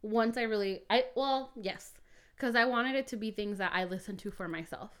once yes, because I wanted it to be things that I listened to for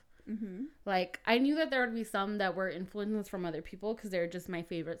myself. Like I knew that there would be some that were influences from other people because they're just my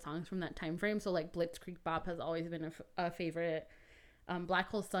favorite songs from that time frame. So like Blitzkrieg Bop has always been a favorite. Black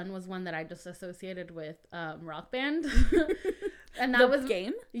Hole Sun was one that I just associated with Rock Band. And that was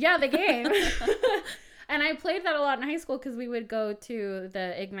Game? Yeah, the game. And I played that a lot in high school because we would go to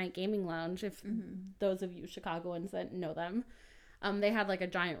the Ignite Gaming Lounge, if those of you Chicagoans that know them. They had like a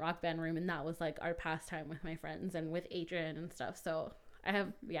giant Rock Band room, and that was like our pastime with my friends and with Adrian and stuff. So I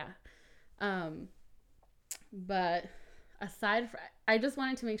have, but I just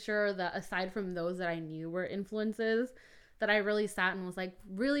wanted to make sure that aside from those that I knew were influences, that I really sat and was like,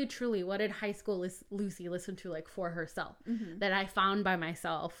 really, truly, what did high school Lucy listen to like for herself that I found by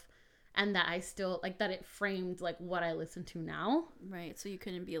myself, and that I still like that it framed like what I listen to now. Right. So you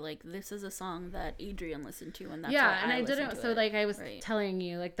couldn't be like, this is a song that Adrian listened to, and that's and I didn't. So like I was telling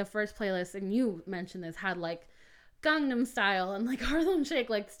you, like the first playlist, and you mentioned this, had like Gangnam Style and like Harlem Shake,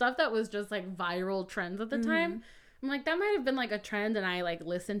 like stuff that was just like viral trends at the time. I'm like, that might have been like a trend and I like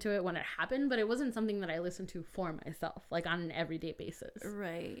listened to it when it happened, but it wasn't something that I listened to for myself, like on an everyday basis.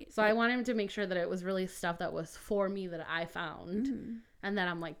 Right. So I wanted to make sure that it was really stuff that was for me that I found. And then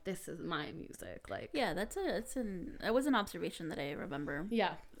I'm like, this is my music. Like, yeah, that was an observation that I remember.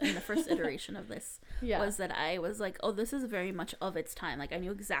 Yeah. In the first iteration of this was that I was like, oh, this is very much of its time. Like I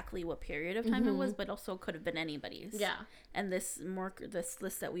knew exactly what period of time it was, but also could have been anybody's. Yeah. And this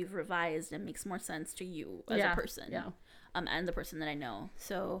list that we've revised, it makes more sense to you as a person. Yeah. And the person that I know.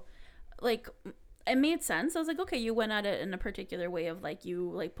 So like it made sense. I was like, okay, you went at it in a particular way of like, you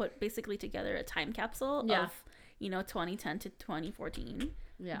like put basically together a time capsule of 2010 to 2014.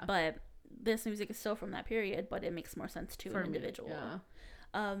 Yeah. But this music is still from that period, but it makes more sense to an individual.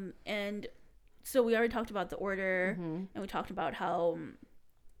 Yeah. And so we already talked about the order, and we talked about how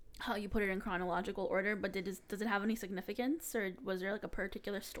you put it in chronological order, but does it have any significance, or was there like a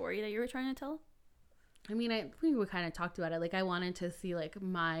particular story that you were trying to tell? I mean, I think we kind of talked about it. Like, I wanted to see, like,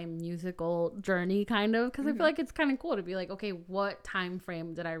 my musical journey, kind of, because I feel like it's kind of cool to be like, okay, what time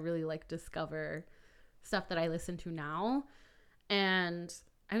frame did I really, like, discover stuff that I listen to now? And,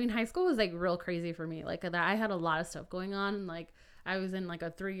 I mean, high school was, like, real crazy for me. Like, I had a lot of stuff going on, and, like, I was in, like,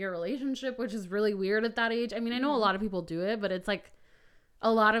 a 3-year relationship, which is really weird at that age. I mean, I know a lot of people do it, but it's, like,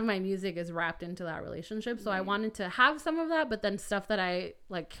 a lot of my music is wrapped into that relationship. So I wanted to have some of that, but then stuff that I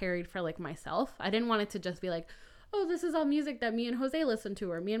like carried for like myself. I didn't want it to just be like, oh, this is all music that me and Jose listen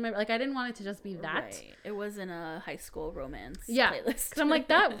to, or me and my, like, I didn't want it to just be that. Right. It wasn't a high school romance playlist. So I'm like,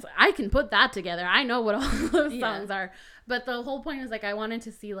 I can put that together. I know what all those songs are. But the whole point is like, I wanted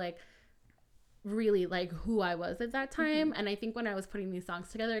to see like really like who I was at that time. And I think when I was putting these songs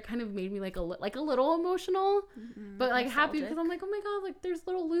together, it kind of made me like a little emotional, but like nostalgic. Happy, because I'm like, oh my god, like there's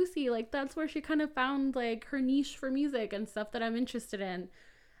little Lucy, like that's where she kind of found like her niche for music and stuff that I'm interested in.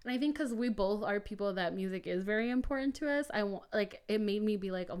 And I think because we both are people that music is very important to us, I want, like, it made me be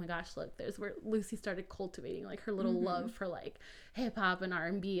like, oh my gosh, look, there's where Lucy started cultivating like her little love for like hip hop and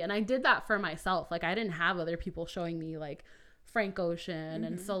R&B. And I did that for myself. Like I didn't have other people showing me like Frank Ocean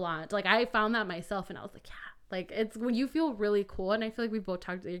and Solange. Like I found that myself, and I was like, yeah, like it's when you feel really cool. And I feel like we both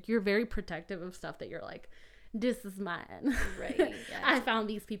talked, like, you're very protective of stuff that you're like, this is mine. Right. Yeah. I found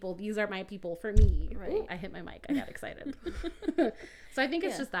these people. These are my people for me. Right. Ooh, I hit my mic. I got excited. So I think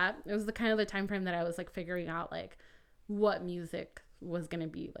it's just that. It was the kind of the time frame that I was like figuring out like what music was going to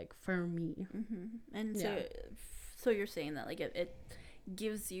be like for me. And so you're saying that like it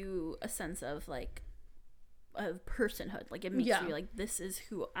gives you a sense of like of personhood, like it makes you like, this is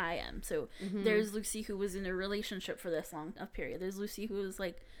who I am. So there's Lucy who was in a relationship for this long of period. There's Lucy who was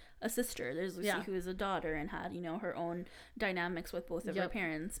like a sister. There's Lucy who is a daughter and had, you know, her own dynamics with both of her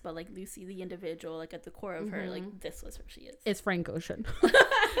parents. But like Lucy, the individual, like at the core of her, like this was who she is. It's Frank Ocean.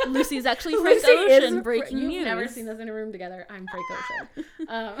 Lucy's actually Frank Ocean. Breaking news. You've never seen us in a room together. I'm Frank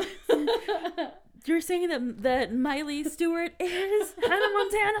Ocean. You're saying that Miley Stewart is Hannah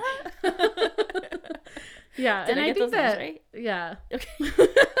Montana? Yeah, Did and I think that right? Yeah. Okay.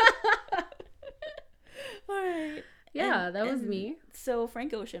 All right. Yeah, that was me. So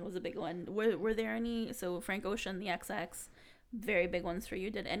Frank Ocean was a big one. Were there any? So Frank Ocean, the XX, very big ones for you.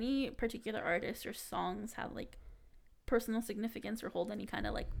 Did any particular artists or songs have like personal significance or hold any kind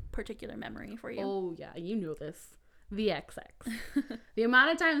of like particular memory for you? Oh yeah, you know this. The XX. The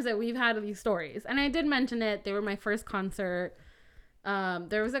amount of times that we've had these stories, and I did mention it. They were my first concert.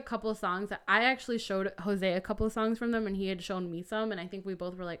 There was a couple of songs that I actually showed Jose a couple of songs from them, and he had shown me some, and I think we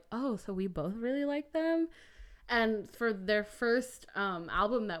both were like, oh, so we both really like them. And for their first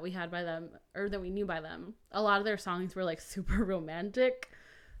album that we had by them, or that we knew by them, a lot of their songs were like super romantic.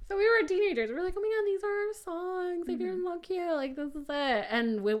 So we were teenagers. We were like, oh my god, these are our songs. Like, you're so cute. Like, this is it.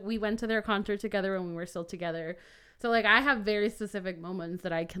 And we went to their concert together when we were still together. So like, I have very specific moments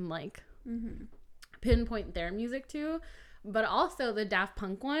that I can like pinpoint their music to. But also the Daft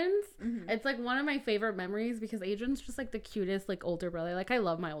Punk ones, it's like one of my favorite memories because Adrian's just like the cutest like older brother. Like I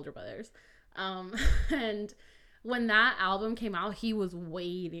love my older brothers. And when that album came out, he was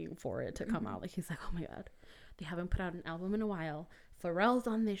waiting for it to come out. Like he's like, oh my god, they haven't put out an album in a while. Pharrell's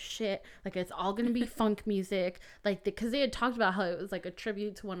on this shit. Like it's all gonna be funk music. Like because they had talked about how it was like a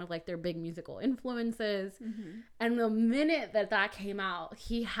tribute to one of like their big musical influences. And the minute that came out,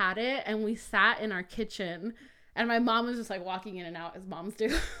 he had it, and we sat in our kitchen. And my mom was just like walking in and out as moms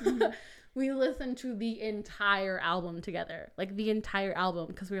do. We listened to the entire album together, like the entire album,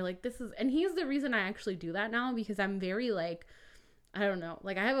 because we were like, this is, and he's the reason I actually do that now, because I'm very like, I don't know,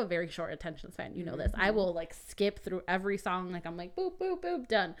 like I have a very short attention span, you know this. I will like skip through every song, like I'm like boop boop boop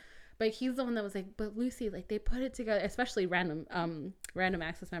done. But he's the one that was like, but Lucy, like they put it together, especially random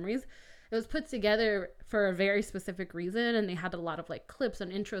access memories. It was put together for a very specific reason, and they had a lot of like clips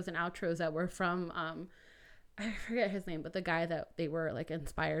and intros and outros that were from I forget his name, but the guy that they were like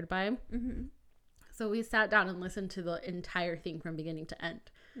inspired by. So we sat down and listened to the entire thing from beginning to end.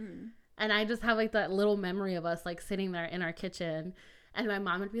 And I just have like that little memory of us like sitting there in our kitchen, and my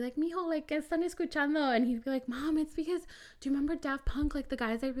mom would be like, mijo, like, ¿qué están escuchando? And he'd be like, Mom, it's because, do you remember Daft Punk, like the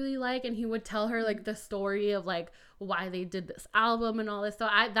guys I really like? And he would tell her like the story of like why they did this album and all this. So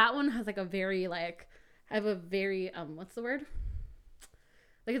that one has like a very like, I have a very what's the word?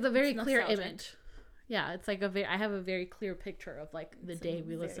 Like it's a very clear image. Yeah, it's like I have a very clear picture of like the day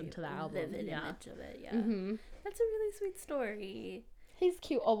we listened to the album. Vivid image of it, yeah. That's a really sweet story. He's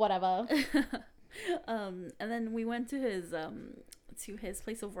cute or whatever. And then we went to his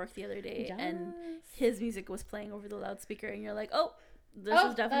place of work the other day, and his music was playing over the loudspeaker, and you're like, oh, this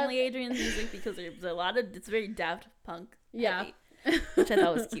is definitely Adrian's music, because there's a lot of, it's very Daft Punk heavy. which I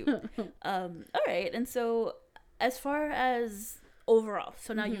thought was cute. All right, and so as far as overall,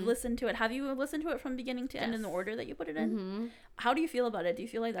 so now you've listened to it. Have you listened to it from beginning to end in the order that you put it in? How do you feel about it? Do you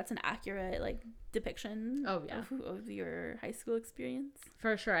feel like that's an accurate like depiction of your high school experience?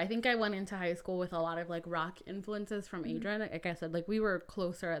 For sure. I think I went into high school with a lot of like rock influences from Adrian. Like I said, like we were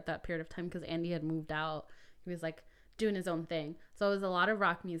closer at that period of time because Andy had moved out. He was like doing his own thing, so it was a lot of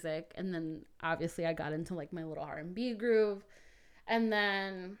rock music. And then obviously I got into like my little R&B groove, and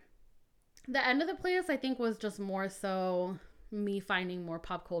then the end of the playlist I think was just more so me finding more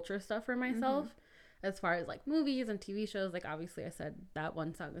pop culture stuff for myself, as far as like movies and TV shows. Like obviously I said that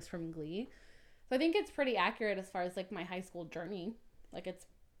one song is from Glee, so I think it's pretty accurate as far as like my high school journey. Like it's,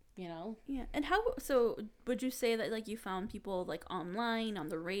 you know. Yeah. And how, so would you say that like you found people like online, on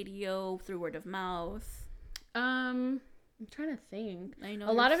the radio, through word of mouth? I'm trying to think. I know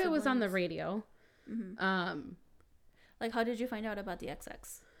a lot of it was on the radio. Like how did you find out about the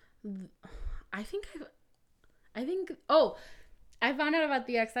XX? I think I found out about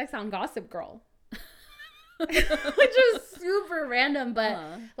the XX on Gossip Girl. Which is super random, but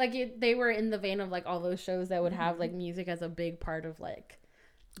like they were in the vein of like all those shows that would have like music as a big part of like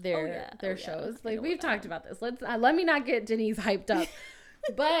their shows. Like we've talked about this. Let me not get Denise hyped up.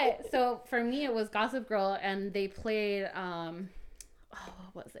 But so for me it was Gossip Girl, and they played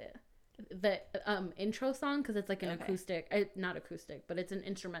what was it? The intro song, because it's like an acoustic, not acoustic, but it's an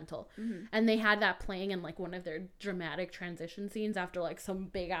instrumental, and they had that playing in like one of their dramatic transition scenes after like some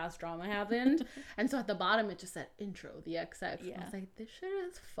big ass drama happened. And so at the bottom it just said intro the XX. I was like, this shit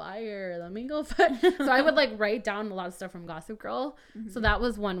is fire, let me go so I would like write down a lot of stuff from Gossip Girl. So that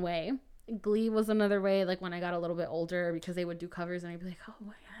was one way. Glee was another way, like when I got a little bit older, because they would do covers and I'd be like,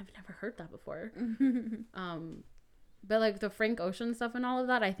 oh, I've never heard that before. But like the Frank Ocean stuff and all of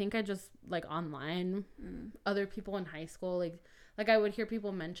that, I think I just like online, other people in high school, like I would hear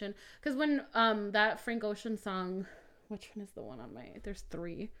people mention, because when that Frank Ocean song, which one is the one on there's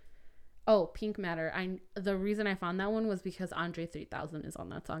 3. Oh, Pink Matter. The reason I found that one was because Andre 3000 is on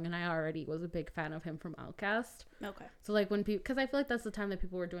that song, and I already was a big fan of him from Outkast. Okay. So like when people, because I feel like that's the time that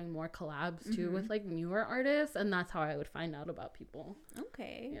people were doing more collabs too with like newer artists, and that's how I would find out about people.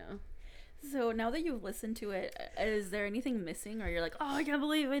 Okay. Yeah. So now that you've listened to it, is there anything missing, or you're like, oh, I can't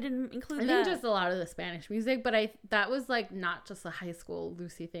believe I didn't include that? I think just a lot of the Spanish music, but that was like not just a high school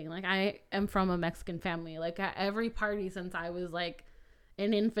Lucy thing. Like I am from a Mexican family. Like at every party since I was like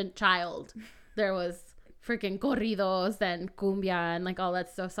an infant child, there was freaking corridos and cumbia and like all that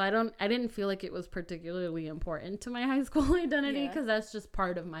stuff. So I didn't feel like it was particularly important to my high school identity, because that's just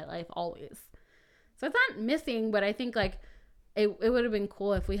part of my life always. So it's not missing, but I think like it would have been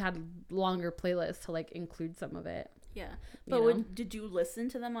cool if we had longer playlists to like include some of it. Yeah. But did you listen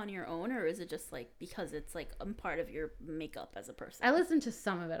to them on your own, or is it just like because it's like a part of your makeup as a person? I listened to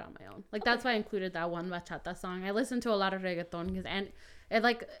some of it on my own. Like that's why I included that one bachata song. I listened to a lot of reggaeton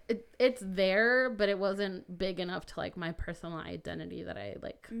it's there, but it wasn't big enough to like my personal identity that I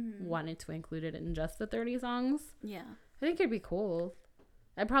like wanted to include it in just the 30 songs. Yeah. I think it'd be cool.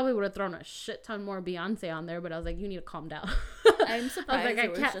 I probably would have thrown a shit ton more Beyonce on there, but I was like, you need to calm down. I'm surprised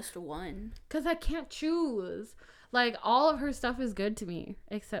it was just one. Because I can't choose. Like, all of her stuff is good to me,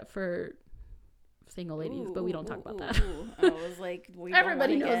 except for Single Ladies, but we don't talk about that. I was like,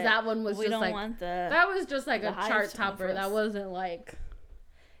 everybody knows that one was just like, that was just like a chart topper. That wasn't like...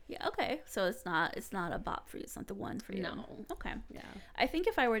 Yeah, okay. So it's not a bop for you. It's not the one for you. No. Okay. Yeah. I think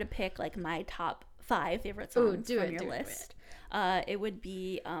if I were to pick like my top 5 favorite songs from your list, it would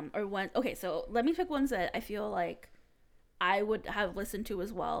be okay, so let me pick ones that I feel like I would have listened to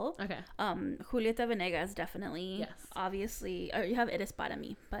as well. Okay. Julieta Venegas, definitely. Yes. Obviously, you have Eres Para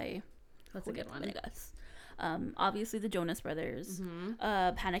Mí by That's Julieta a good one. Venegas. Obviously the Jonas Brothers.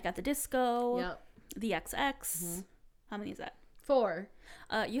 Panic at the Disco. Yep. The XX. How many is that? 4.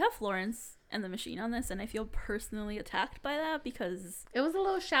 You have Florence and the Machine on this, and I feel personally attacked by that because it was a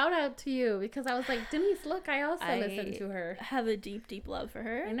little shout out to you, because I was like, Denise, look, I also listened to her. I have a deep love for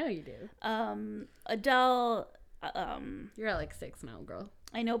her. I know you do. Adele. You're at like 6 now, girl.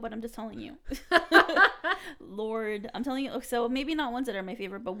 I know, but I'm just telling you. Lord, I'm telling you. So maybe not ones that are my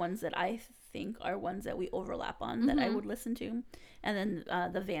favorite, but ones that I think are ones that we overlap on that I would listen to. And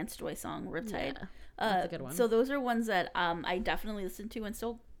then the Vance Joy song, Riptide. Yeah, that's a good one. So those are ones that I definitely listen to and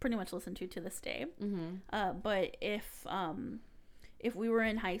still pretty much listen to this day. But if we were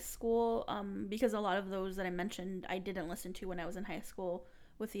in high school, because a lot of those that I mentioned I didn't listen to when I was in high school,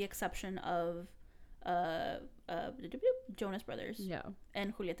 with the exception of Jonas Brothers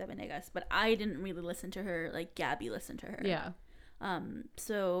and Julieta Venegas, but I didn't really listen to her like Gabby listened to her.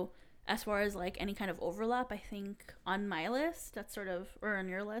 So as far as like any kind of overlap, I think on my list, that's sort of, or on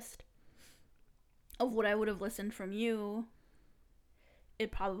your list of what I would have listened from you,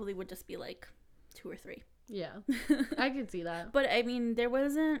 it probably would just be like 2 or 3. Yeah, I could see that. But I mean, there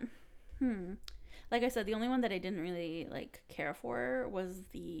wasn't, like I said, the only one that I didn't really like care for was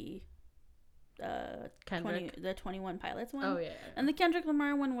the 21 Pilots one. Oh yeah. And the Kendrick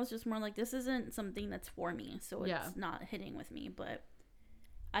Lamar one was just more like, this isn't something that's for me, so it's not hitting with me. But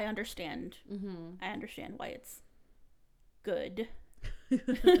I understand. I understand why it's good.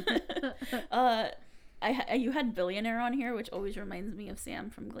 You had Billionaire on here, which always reminds me of Sam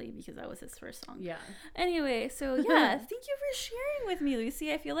from Glee because that was his first song. Yeah. Anyway, so yeah, thank you for sharing with me,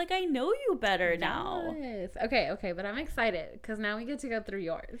 Lucy. I feel like I know you better now. Yes. Okay, but I'm excited because now we get to go through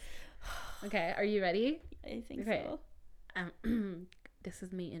yours. Okay, are you ready? I think so. This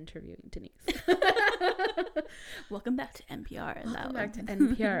is me interviewing Denise. Welcome back to NPR. Welcome back to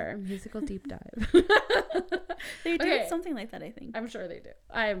NPR, musical deep dive. They do something like that, I think. I'm sure they do.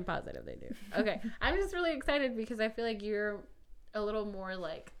 I am positive they do. Okay, I'm just really excited because I feel like you're a little more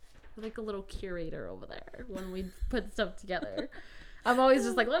like a little curator over there when we put stuff together. I'm always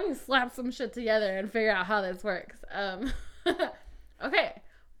just like, let me slap some shit together and figure out how this works. Okay,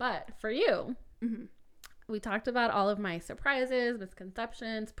 but for you, we talked about all of my surprises,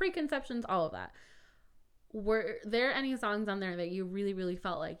 misconceptions, preconceptions, all of that. Were there any songs on there that you really, really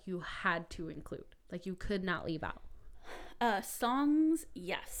felt like you had to include? Like you could not leave out? Songs,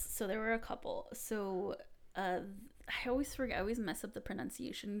 yes. So there were a couple. So I always forget. I always mess up the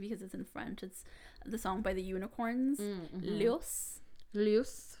pronunciation because it's in French. It's the song by the Unicorns, Lios.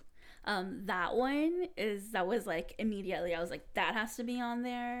 That one that was like immediately I was like, that has to be on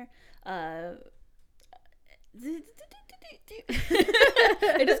there. I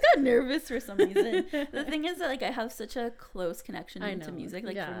just got nervous for some reason. The thing is that like I have such a close connection to music.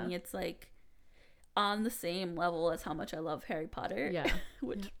 Like for me it's like on the same level as how much I love Harry Potter. Yeah.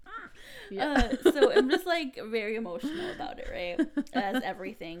 Which so I'm just like very emotional about it, right? As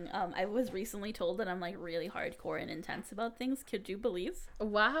everything. I was recently told that I'm like really hardcore and intense about things. Could you believe?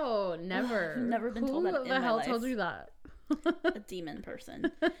 Wow, never. Never been told that in my life. Who the hell told you that? A demon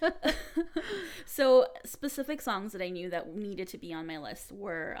person. So specific songs that I knew that needed to be on my list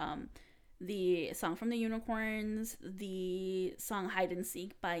were the song from the Unicorns, the song Hide and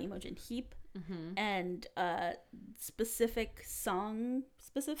Seek by Imogen Heap, and specific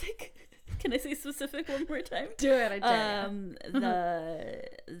can I say specific one more time? Do it. I dare.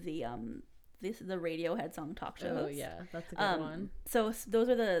 The Radiohead song Talk Shows. Oh yeah, that's a good one. So those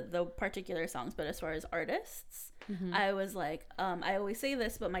are the particular songs, but as far as artists, I was like, I always say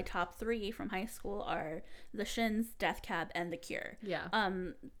this, but my top 3 from high school are The Shins, Death Cab, and The Cure. Yeah.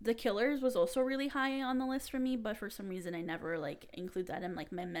 The Killers was also really high on the list for me, but for some reason I never like include that in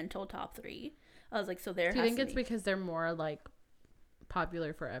like my mental top 3. I was like, so there. Do you think it's because they're more like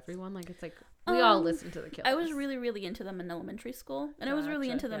popular for everyone? Like it's like we all listen to the Killers. I was really, really into them in elementary school, and I was really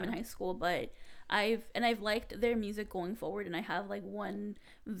into them in high school, but I've liked their music going forward, and I have like one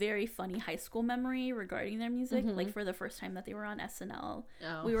very funny high school memory regarding their music. Like for the first time that they were on SNL,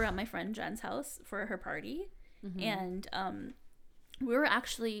 we were at my friend Jen's house for her party, and we were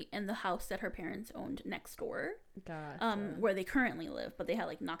actually in the house that her parents owned next door. Gotcha. Where they currently live, but they had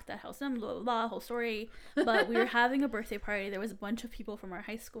like knocked that house down, blah blah blah, whole story. But we were having a birthday party. There was a bunch of people from our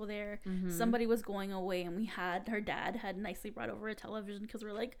high school there. Somebody was going away, and her dad had nicely brought over a television because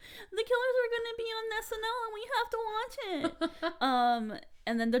we're like, the Killers are gonna be on SNL and we have to watch it.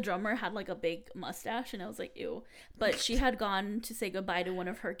 And then the drummer had like a big mustache, and I was like, ew. But she had gone to say goodbye to one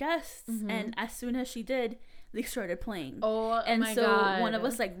of her guests, and as soon as she did, they started playing. And my God. One of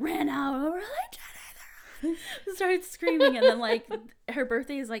us like ran out, and we're like, started screaming, and then like her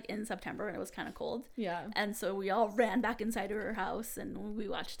birthday is like in September, and it was kind of cold. Yeah. And so we all ran back inside to her house, and we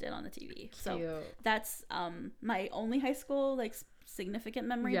watched it on the TV. Cute. So that's my only high school like significant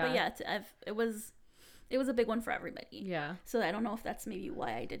memory. Yeah. But yeah, it was a big one for everybody. Yeah. So I don't know if that's maybe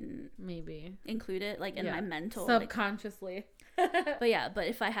why I didn't include it like in my mental subconsciously. But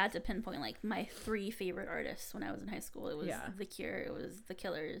if I had to pinpoint like my 3 favorite artists when I was in high school, it was The Cure, it was The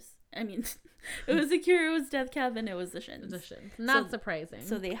Killers. I mean, it was The Cure, it was Death Cab, and it was The Shins. Not surprising.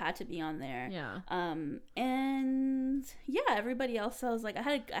 So they had to be on there. Yeah. And yeah, everybody else, I was like, I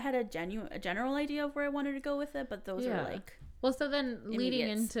had a general idea of where I wanted to go with it, but those are like. Well, so then leading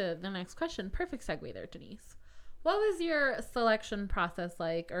into the next question, perfect segue there, Denise. What was your selection process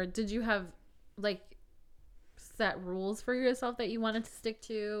like, or did you have like set rules for yourself that you wanted to stick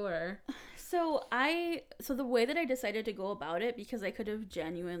to, or? So the way that I decided to go about it, because I could have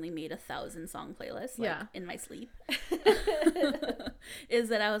genuinely made 1,000 song playlists in my sleep, is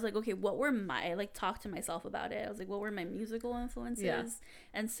that I was like, okay, what were my, like, talk to myself about it. I was like, what were my musical influences? Yeah.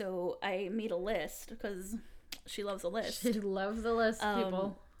 And so I made a list, because she loves a list. She loves a list,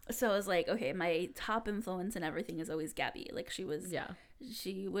 people. So I was like, okay, my top influence and everything is always Gabby. Like, she was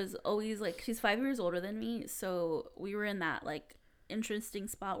always, like, she's 5 years older than me. So we were in that, like, interesting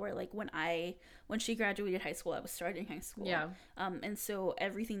spot where, like, when she graduated high school, I was starting high school. Yeah. And so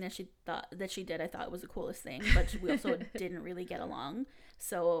everything that she did, I thought was the coolest thing, but we also didn't really get along.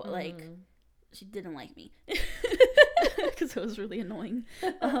 So like, she didn't like me because it was really annoying.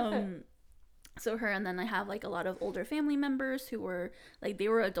 So her, and then I have, like, a lot of older family members who were, like, they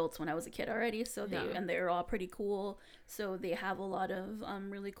were adults when I was a kid already, so they were all pretty cool. So they have a lot of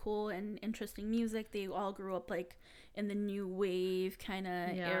really cool and interesting music. They all grew up, like, in the new wave kind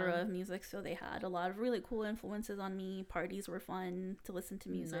of era of music, so they had a lot of really cool influences on me. Parties were fun to listen to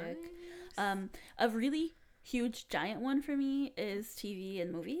music. Nice. A really huge giant one for me is TV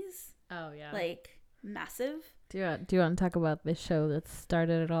and movies. Oh yeah, like, massive. Do you want to talk about the show that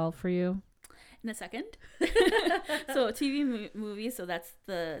started it all for you? In a second. So TV, movies, so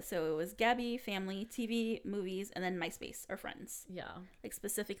it was Gabby, family, TV, movies, and then MySpace or friends. Yeah, like,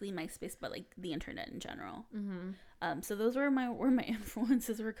 specifically MySpace, but, like, the internet in general. So those were where my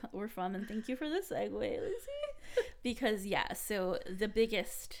influences were from, and thank you for the segue, Lucy. Because so the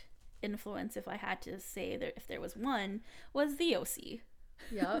biggest influence, if I had to say that, if there was one, was the OC.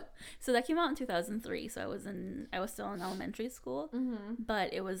 Yeah. So that came out in 2003, so I was still in elementary school.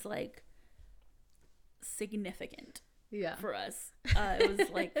 But it was, like, significant for us. It was,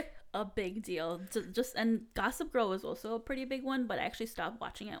 like, a big deal. And Gossip Girl was also a pretty big one, but I actually stopped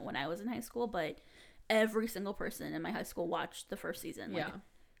watching it when I was in high school. But every single person in my high school watched the first season. Like,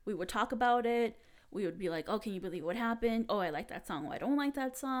 we would talk about it. We would be like, oh, can you believe what happened? Oh, I like that song. Oh, I don't like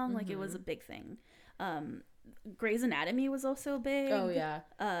that song. Like, it was a big thing. Grey's Anatomy was also big. Oh yeah.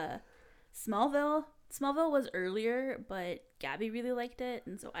 Smallville was earlier, but Gabby really liked it,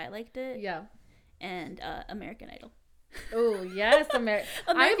 and so I liked it. Yeah. And American Idol. Oh yes, I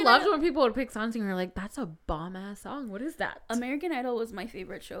loved when people would pick songs and you're like, "That's a bomb ass song. What is that?" American Idol was my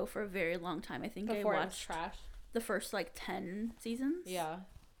favorite show for a very long time. I think before I watched the first, like, 10 seasons. Yeah.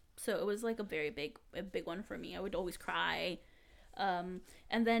 So it was, like, a big one for me. I would always cry. And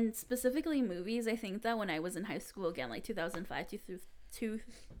then specifically movies, I think that when I was in high school, again, like 2005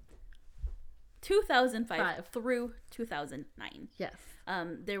 through 2009. Yes.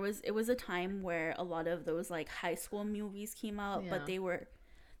 It was a time where a lot of those, like, high school movies came out, but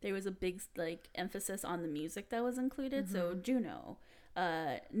there was a big, like, emphasis on the music that was included. So Juno,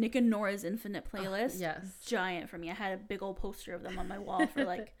 Nick and Nora's Infinite Playlist, yes, giant for me. I had a big old poster of them on my wall for,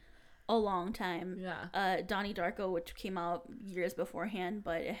 like, a long time. Yeah. Donnie Darko, which came out years beforehand,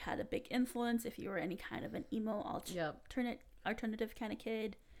 but it had a big influence if you were any kind of an emo alternative kind of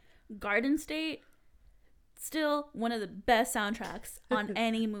kid. Garden State, still one of the best soundtracks on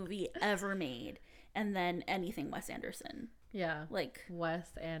any movie ever made. And then anything Wes Anderson. Yeah. Like, Wes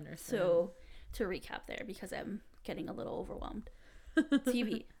Anderson. So, to recap there, because I'm getting a little overwhelmed.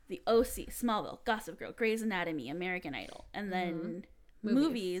 TV, The OC, Smallville, Gossip Girl, Grey's Anatomy, American Idol. And then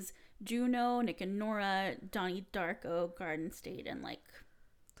movies, Juno, Nick and Nora, Donnie Darko, Garden State, and, like,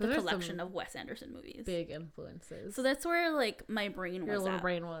 the collection of Wes Anderson movies. Big influences. So that's where, like, my brain was Your little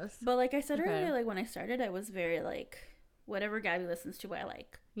brain was. But like I said earlier, like, when I started, I was very, like, whatever Gabby listens to, I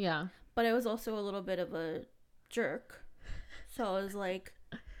like. Yeah. But I was also a little bit of a jerk. So I was like,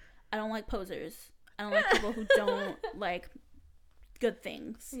 I don't like posers. I don't like people who don't like good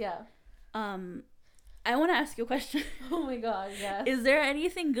things. Yeah. I want to ask you a question. Oh my god, yeah. Is there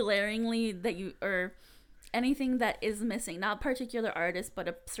anything glaringly that or anything that is missing, not particular artist, but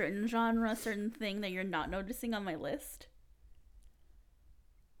a certain genre, certain thing that you're not noticing on my list?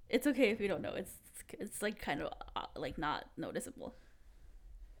 It's okay if you don't know. It's like, kind of like, not noticeable.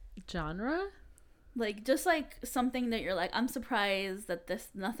 Genre? Like, just like something that you're like, I'm surprised that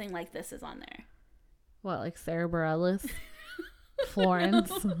nothing like this is on there. What, like Sarah Bareilles?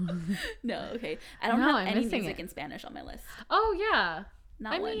 Florence? No, okay. I don't have any music in Spanish on my list. Oh yeah.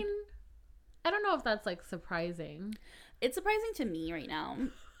 I mean, I don't know if that's, like, surprising. It's surprising to me right now.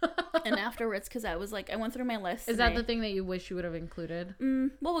 And afterwards, because I was like, I went through my list. Is that the thing that you wish you would have included?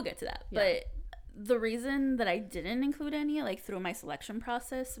 Well, we'll get to that. Yeah. But the reason that I didn't include any, like, through my selection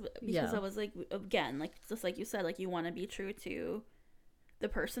process, because I was like, again, like, just like you said, like, you want to be true to the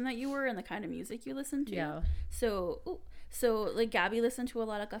person that you were and the kind of music you listened to. Yeah. So like, Gabby listened to a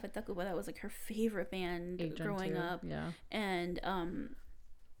lot of Café Tacuba. That was, like, her favorite band growing up. Yeah. And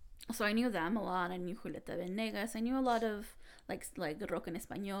So I knew them a lot. I knew Julieta Venegas. I knew a lot of like rock en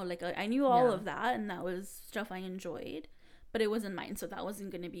español. Like I knew all of that, and that was stuff I enjoyed. But it wasn't mine, so that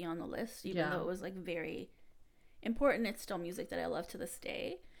wasn't going to be on the list, even though it was like very important. It's still music that I love to this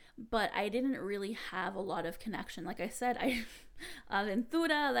day. But I didn't really have a lot of connection. Like I said,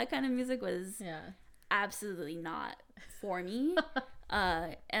 Aventura, that kind of music was absolutely not for me.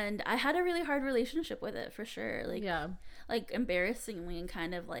 And I had a really hard relationship with it, for sure. Like embarrassingly and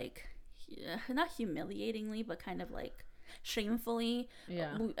kind of like, not humiliatingly, but kind of like shamefully.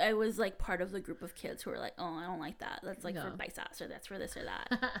 I was like part of the group of kids who were like, oh, I don't like that. That's like for paisas, or that's for this or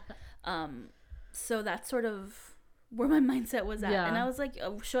that. So that's sort of where my mindset was at. And I was like,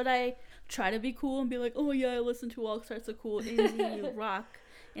 oh, should I try to be cool and be like, oh yeah, I listen to all sorts of cool indie rock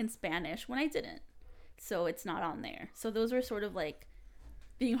in Spanish, when I didn't. So it's not on there. So those were sort of like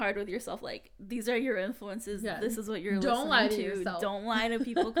being hard with yourself, like, these are your influences, this is what you're listening lie to yourself. Don't lie to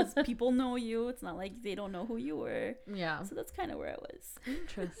people, because people know you. It's not like they don't know who you were. So that's kind of where I was.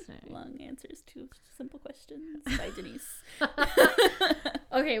 Interesting. Long answers to simple questions by Denise.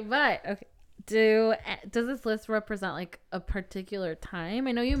 Okay, does this list represent like a particular time?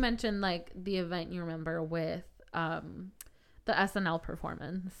 I know you mentioned like the event you remember with the SNL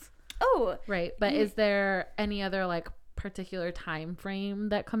performance. Oh, right. But is there any other like particular time frame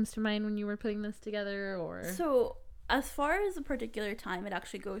that comes to mind when you were putting this together? Or so as far as a particular time, it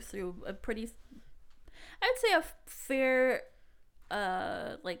actually goes through a pretty, I'd say a fair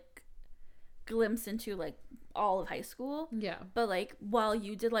like glimpse into like all of high school. But like while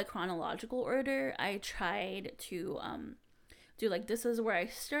you did like chronological order, I tried to do like, this is where I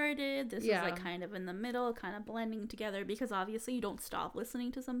started, this is like kind of in the middle, kind of blending together, because obviously you don't stop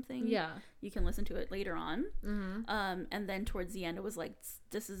listening to something. You can listen to it later on. And then towards the end, it was like,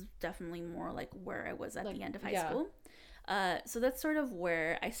 this is definitely more like where I was at the end of high school. So that's sort of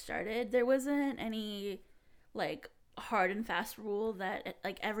where I started. There wasn't any like hard and fast rule that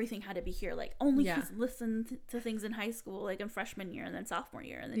like everything had to be here, like only listen to things in high school, like in freshman year and then sophomore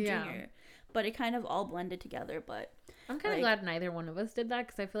year and then junior. But it kind of all blended together. But I'm kind of glad neither one of us did that,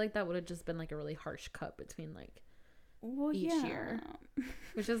 because I feel like that would have just been like a really harsh cut between like each year,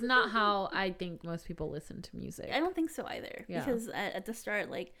 which is not how I think most people listen to music. I don't think so either, because at the start,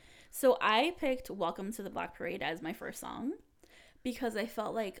 like, so I picked Welcome to the Black Parade as my first song, because I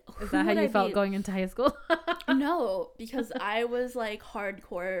felt like, is that how you felt going into high school? No, because I was like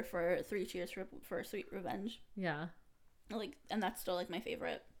hardcore for 3 Cheers for Sweet Revenge. Like, and that's still like my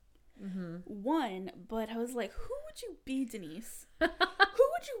favorite one. But I was like, who would you be, Denise? Who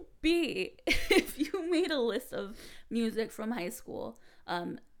would you be if you made a list of music from high school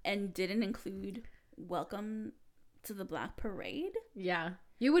and didn't include Welcome to the Black Parade?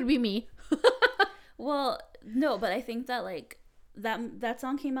 You would be me. Well, no, but I think that like that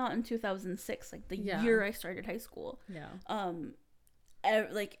song came out in 2006, like the year I started high school.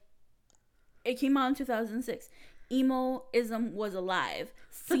 Like it came out in 2006. Emo-ism was alive.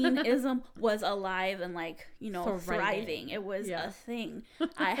 Scene-ism was alive and like, you know, thriving. It was a thing.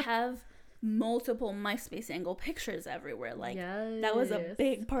 I have multiple MySpace angle pictures everywhere. Like that was a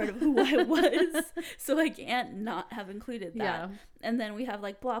big part of who I was. So I can't not have included that. And then we have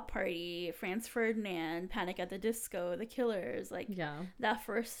like Block Party, Franz Ferdinand, Panic at the Disco, The Killers. Like that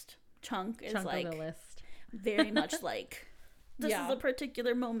first chunk is like of the list. Very much like, this is a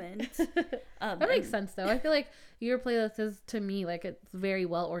particular moment. That makes sense though. I feel like your playlist is, to me, like it's very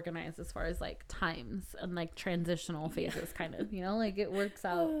well organized as far as like times and like transitional phases, kind of, you know, like it works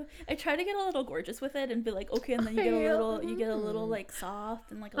out. I try to get a little gorgeous with it and be like, okay, and then you get a little like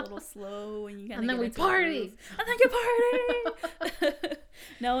soft and like a little slow, and you kind of, and then we party, and then you party.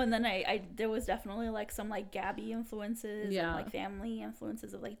 No, and then I there was definitely like some like Gabby influences and like family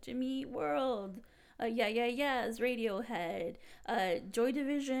influences of like Jimmy Eat World. Yes, Radiohead, Joy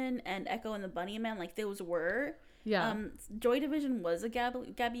Division, and Echo and the Bunnymen, like those were. Joy Division was a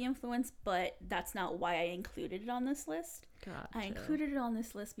Gabby influence, but that's not why I included it on this list. Gotcha. I included it on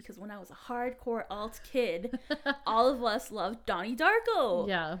this list because when I was a hardcore alt kid, all of us loved Donnie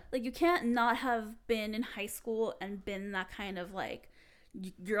Darko. Like you can't not have been in high school and been that kind of like,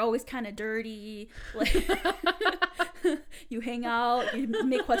 you're always kind of dirty, like you hang out, you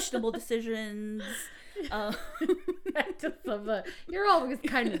make questionable decisions. I just love that. You're always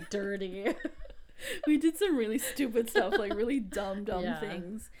kind of dirty. We did some really stupid stuff, like really dumb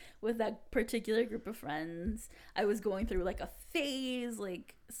things with that particular group of friends. I was going through like a phase,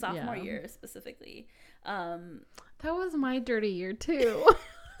 like sophomore year specifically. That was my dirty year too.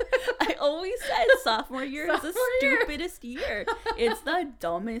 I always said sophomore year is the stupidest year. It's the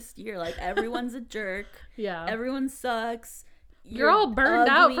dumbest year. Like everyone's a jerk. Everyone sucks. you're all burned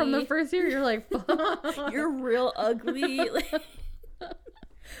ugly. Out from the first year. You're like, fuck. You're real ugly. Like,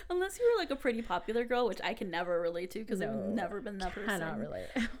 unless you were like a pretty popular girl, which I can never relate to because I've never been that person. Cannot relate.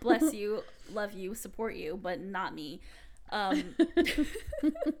 Bless you, love you, support you, but not me.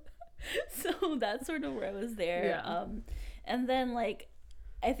 So that's sort of where I was there. Yeah. And then like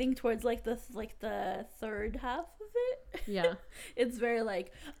I think towards like the third half of it, yeah, it's very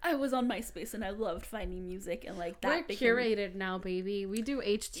like I was on MySpace and I loved finding music and like that. We're curated now, baby. We do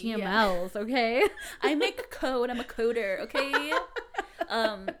HTMLs, okay? I make code. I'm a coder, okay?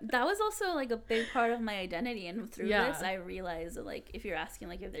 That was also like a big part of my identity, and through this I realized that like if you're asking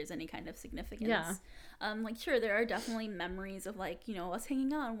like if there's any kind of significance, like sure there are definitely memories of like, you know, us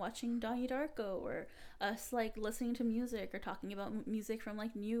hanging out and watching Donnie Darko, or us like listening to music or talking about music from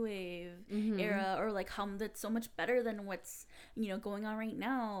like new wave era, or like how that's so much better than what's, you know, going on right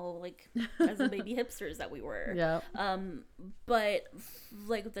now, like as the baby hipsters that we were. But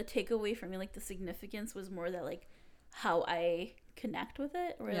like the takeaway for me, like the significance was more that like how I connect with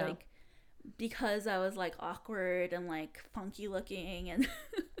it, or like because I was like awkward and like funky looking and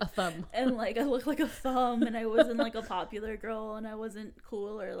a thumb and like I looked like a thumb and I wasn't like a popular girl and I wasn't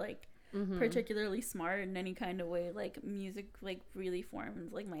cool or like particularly smart in any kind of way, like music like really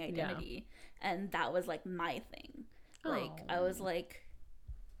formed like my identity, and that was like my thing. Like I was like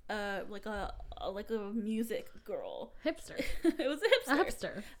a music girl. Hipster. It was a hipster. A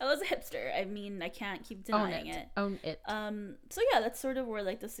hipster. I was a hipster. I mean, I can't keep denying it. Own it. So yeah, that's sort of where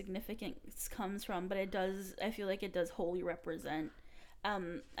like the significance comes from, but I feel like it does wholly represent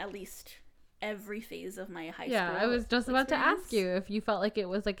at least every phase of my high school. Yeah, I was just about to ask you if you felt like it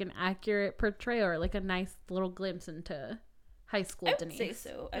was like an accurate portrayal or like a nice little glimpse into high school Denise.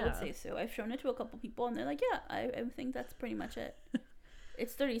 I would say so. I've shown it to a couple people and they're like, yeah, I think that's pretty much it.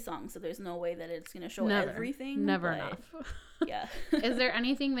 It's 30 songs, so there's no way that it's going to show everything. Never enough. Yeah. Is there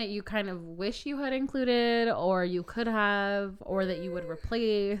anything that you kind of wish you had included, or you could have, or that you would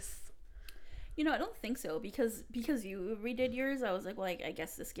replace? You know, I don't think so, because you redid yours, I was like, well, I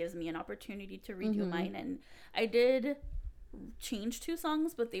guess this gives me an opportunity to redo mine, and I did change 2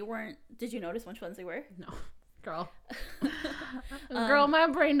 songs, but they weren't. Did you notice which ones they were? No. Girl, my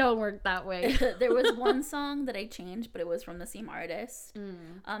brain don't work that way. There was one song that I changed, but it was from the same artist.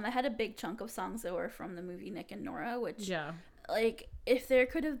 I had a big chunk of songs that were from the movie Nick and Nora, which, like, if there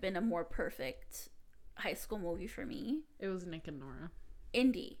could have been a more perfect high school movie for me, it was Nick and Nora.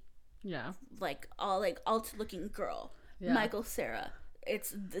 Indie, like alt looking girl, Michael Cera.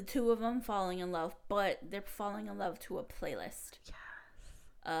 It's the two of them falling in love, but they're falling in love to a playlist.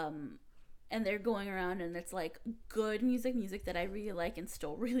 And they're going around and it's like good music that I really like and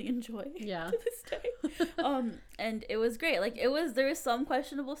still really enjoy to this day. And it was great. Like there was some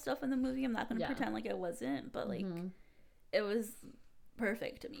questionable stuff in the movie. I'm not going to pretend like it wasn't, but like it was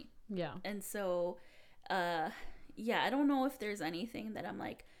perfect to me. Yeah. And so, I don't know if there's anything that I'm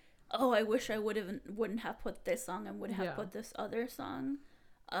like, oh, I wish I wouldn't have put this song and would have put this other song.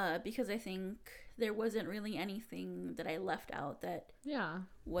 Because I think there wasn't really anything that I left out that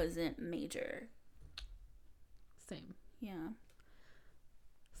wasn't major. Same. Yeah.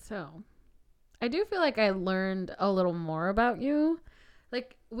 So, I do feel like I learned a little more about you.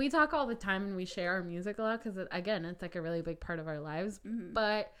 Like, we talk all the time and we share our music a lot because, again, it's like a really big part of our lives.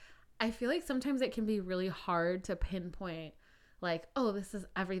 But I feel like sometimes it can be really hard to pinpoint like, oh, this is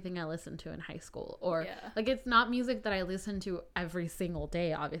everything I listened to in high school. Or, like, it's not music that I listen to every single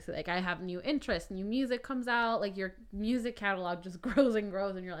day, obviously. Like, I have new interests. New music comes out. Like, your music catalog just grows and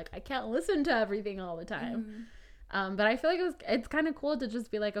grows. And you're like, I can't listen to everything all the time. But I feel like it's kind of cool to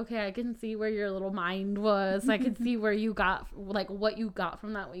just be like, okay, I can see where your little mind was. I can see where you got, like, what you got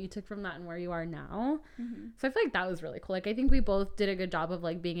from that, what you took from that, and where you are now. So I feel like that was really cool. Like, I think we both did a good job of,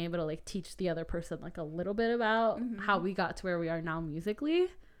 like, being able to, like, teach the other person, like, a little bit about how we got to where we are now musically.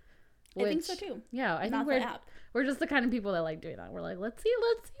 I think so, too. Yeah, I think we're just the kind of people that like doing that. We're like, let's see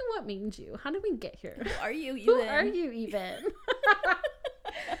what made you. How did we get here? Who are you even? Who are you even?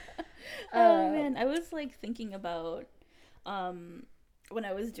 Oh man, I was like thinking about when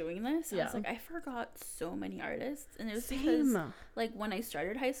I was doing this, I was like, I forgot so many artists, and it was because like when I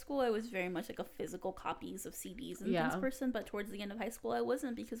started high school, I was very much like a physical copies of CDs and things person, but towards the end of high school, I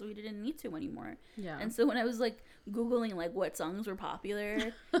wasn't, because we didn't need to anymore. And so when I was like Googling like what songs were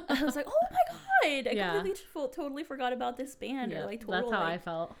popular, I was like, oh my god, I completely totally forgot about this band, or like total, that's how like, I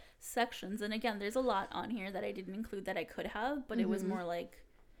felt. Sections. And again, there's a lot on here that I didn't include that I could have, but it was more like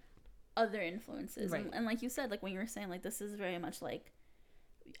other influences, and like you said, like when you were saying like this is very much like,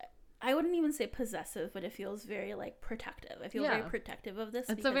 I wouldn't even say possessive, but it feels very like protective. I feel very protective of this.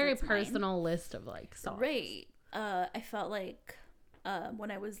 It's a very personal list of like songs, right? I felt like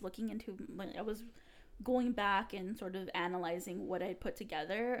when I was going back and sort of analyzing what I put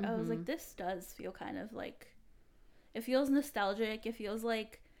together, I was like, this does feel kind of like, it feels nostalgic. It feels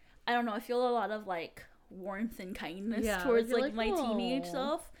like, I don't know, I feel a lot of like warmth and kindness towards like my teenage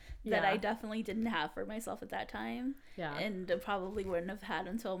self that I definitely didn't have for myself at that time. Yeah. And probably wouldn't have had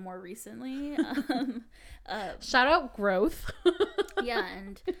until more recently. Shout out growth. Yeah,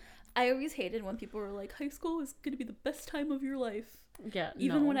 and I always hated when people were like, high school is going to be the best time of your life. Yeah.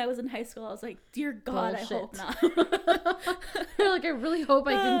 Even when I was in high school, I was like, dear God, bullshit. I hope not. Like, I really hope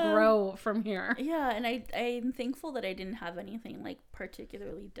I can grow from here. Yeah, and I'm thankful that I didn't have anything like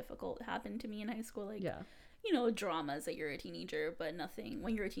particularly difficult happen to me in high school. Like, you know, dramas that you're a teenager, but nothing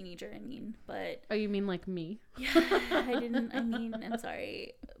when you're a teenager, I mean, but... Oh, you mean like me? Yeah, I'm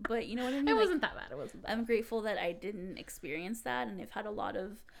sorry, but you know what I mean? It wasn't that bad. I'm grateful that I didn't experience that, and I've had a lot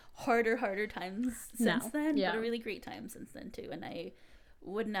of harder times since then, but a really great time since then too. And I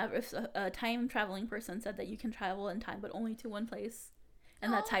would never, if a time traveling person said that you can travel in time but only to one place,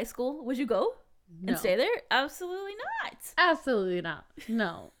 and that's high school, would you go and stay there? Absolutely not. Absolutely not.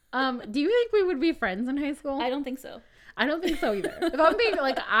 No. Do you think we would be friends in high school? I don't think so. I don't think so either. If I'm being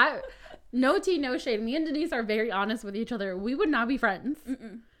like, no tea, no shade. Me and Denise are very honest with each other. We would not be friends.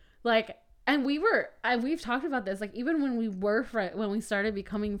 Like, and we've talked about this, like, even when we were when we started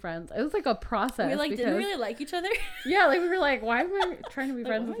becoming friends, it was like a process. We like didn't really like each other. Yeah, like we were like, why am I trying to be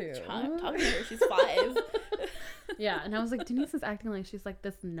friends with you? Talking to her, she's 5. Yeah, and I was like, Denise is acting like she's like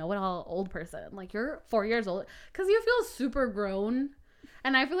this know-it-all old person. Like, you're 4 years old because you feel super grown.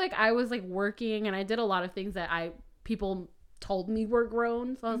 And I feel like I was like working and I did a lot of things that people told me were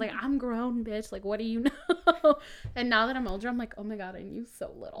grown. So I was like, I'm grown, bitch. Like, what do you know? And now that I'm older, I'm like, oh my God, I knew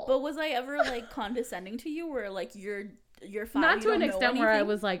so little. But was I ever like condescending to you where like you're 5? Not to an extent where I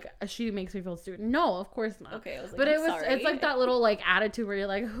was like, she makes me feel stupid. No, of course not. Okay, I was like, but it's like that little like attitude where you're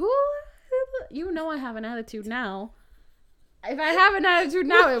like, you know I have an attitude now. If I have an attitude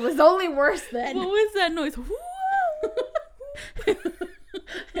now, it was only worse then. What was that noise?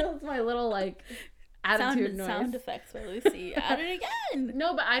 It was my little like attitude noise. Sound effects by Lucy. At it again.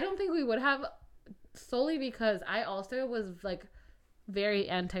 No, but I don't think we would have, solely because I also was like very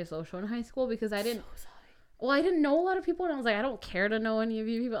antisocial in high school because I didn't know a lot of people, and I was like, I don't care to know any of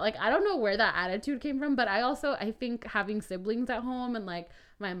you people. Like, I don't know where that attitude came from, but I think having siblings at home and like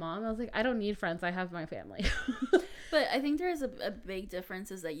my mom, I was like, I don't need friends. I have my family. But I think there's a big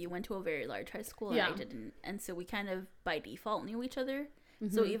difference is that you went to a very large high school and I didn't, and so we kind of by default knew each other.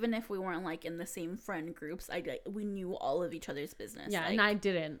 So even if we weren't like in the same friend groups, we knew all of each other's business. Yeah, like, and I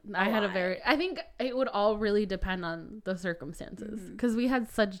didn't. I think it would all really depend on the circumstances because we had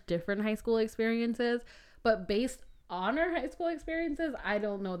such different high school experiences. But based on our high school experiences, I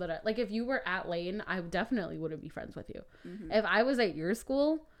don't know that like if you were at Lane, I definitely wouldn't be friends with you. If I was at your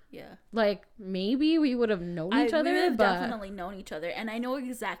school, like maybe we would have known each other. We would have definitely known each other, and I know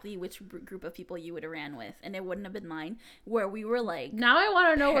exactly which group of people you would have ran with, and it wouldn't have been mine. Where we were like, now I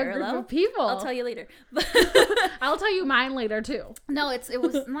want to know what group of people. I'll tell you later. I'll tell you mine later too. No, it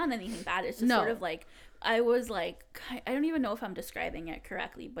was not anything bad. It's just sort of like I was like, I don't even know if I'm describing it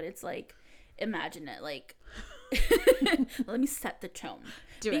correctly, but it's like, imagine it like. Let me set the tone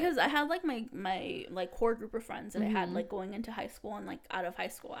because I had like my like core group of friends that I had like going into high school and like out of high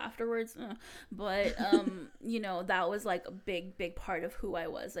school afterwards, but you know, that was like a big part of who I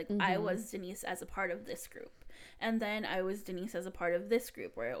was. Like I was Denise as a part of this group, and then I was Denise as a part of this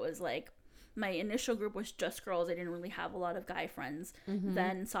group where it was like my initial group was just girls. I didn't really have a lot of guy friends.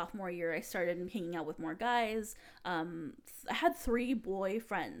 Then sophomore year, I started hanging out with more guys. I had 3 boy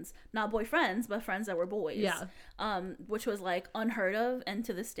friends, not boyfriends, but friends that were boys. Yeah. Which was like unheard of, and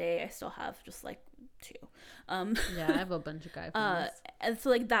to this day, I still have just like 2. Yeah, I have a bunch of guy friends. And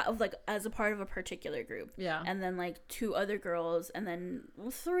so like that of like as a part of a particular group. Yeah. And then like 2 other girls, and then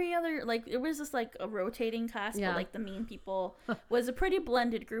 3 other, like it was just like a rotating cast, but like the main people was a pretty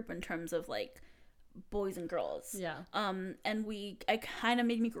blended group in terms of like boys and girls. Yeah. And I kind of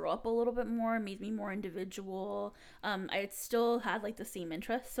made me grow up a little bit more, made me more individual. I still had like the same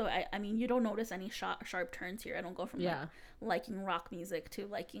interests, so I mean you don't notice any sharp turns here. I don't go from like liking rock music to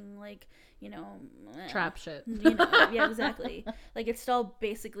liking like, you know, trap shit. You know, yeah, exactly. Like it's still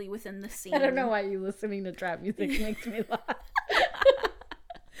basically within the same. I don't know why you listening to trap music makes me laugh.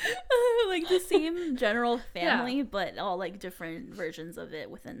 Like the same general family, but all like different versions of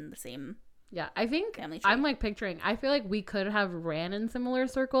it within the same. Yeah, I think I'm like picturing, I feel like we could have ran in similar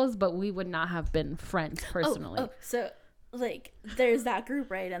circles, but we would not have been friends personally. So like there's that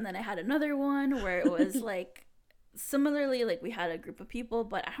group, right? And then I had another one where it was like similarly, like, we had a group of people,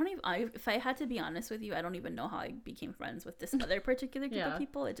 but if I had to be honest with you, I don't even know how I became friends with this other particular group of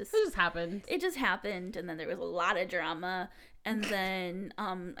people. It just happened. It just happened, and then there was a lot of drama, and then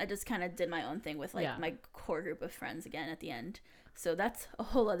I just kind of did my own thing with, like, my core group of friends again at the end. So that's a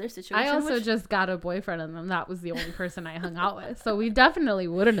whole other situation. I also just got a boyfriend, and then that was the only person I hung out with. So we definitely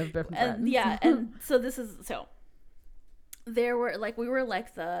wouldn't have been friends. And so there were, like, we were like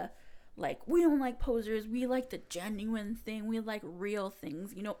we don't like posers, we like the genuine thing, we like real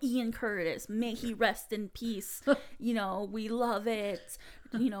things, you know, Ian Curtis, may he rest in peace, you know, we love it,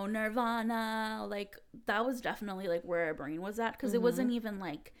 you know, Nirvana, like, that was definitely, like, where our brain was at, because it wasn't even,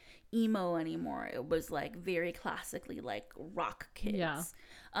 like, emo anymore. It was, like, very classically, like, rock kids.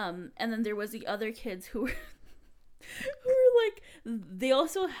 And then there was the other kids who were like, they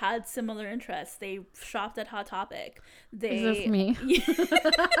also had similar interests. They shopped at Hot Topic. Is this me?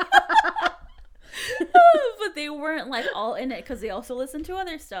 But they weren't, like, all in it, because they also listened to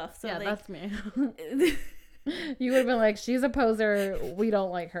other stuff. So, like, that's me. You would have been like, she's a poser, we don't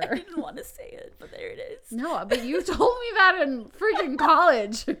like her. I didn't want to say it, but there it is. No, but you told me that in freaking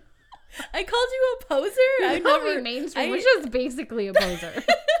college. I called you a poser? I never mainstream, which is basically a poser.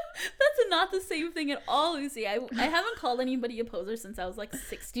 That's not the same thing at all, Lucy. I haven't called anybody a poser since I was, like,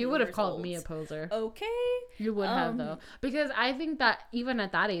 16. You would have called me a poser. Okay. You would have, though. Because I think that even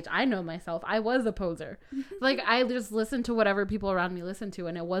at that age, I know myself. I was a poser. Like, I just listened to whatever people around me listened to,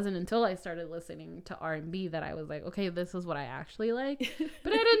 and it wasn't until I started listening to R&B that I was like, okay, this is what I actually like.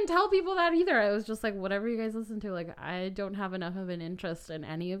 But I didn't tell people that either. I was just like, whatever you guys listen to, like, I don't have enough of an interest in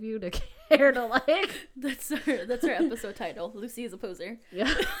any of you to care to like. That's our episode title. Lucy is a poser.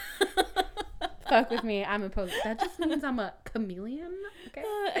 Yeah. Fuck with me, I'm a poser. That just means I'm a chameleon. Okay.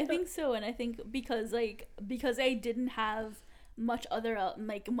 I think so, and I think because I didn't have much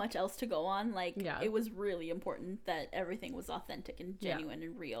else to go on, like, it was really important that everything was authentic and genuine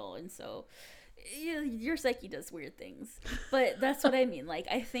and real, and so your psyche does weird things. But that's what I mean. Like,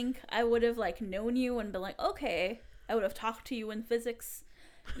 I think I would have, like, known you and been like, okay, I would have talked to you in physics,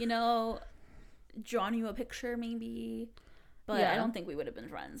 you know, drawn you a picture maybe. But I don't think we would have been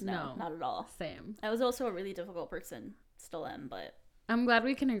friends. No, not at all. Same. I was also a really difficult person. Still am, but... I'm glad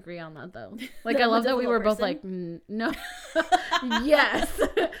we can agree on that, though. Like, I love that we were both like, no. Yes.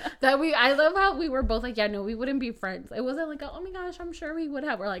 I love how we were both like, yeah, no, we wouldn't be friends. It wasn't like, oh my gosh, I'm sure we would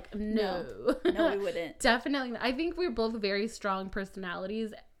have. We're like, no. No, we wouldn't. Definitely. I think we're both very strong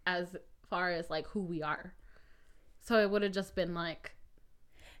personalities as far as, like, who we are. So it would have just been like...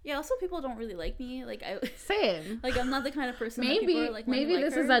 Yeah, also people don't really like me. Like, same. Like, I'm not the kind of person maybe, that people are like, maybe like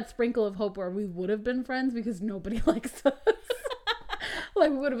this her. is that sprinkle of hope where we would have been friends because nobody likes us. Like,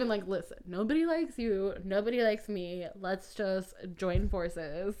 we would have been like, listen, nobody likes you, nobody likes me, let's just join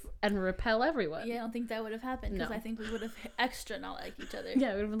forces and repel everyone. Yeah, I don't think that would have happened because I think we would have extra not liked each other.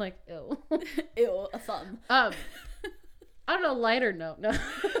 Yeah, we would have been like, ew. Ew, a thumb. On a lighter note, no.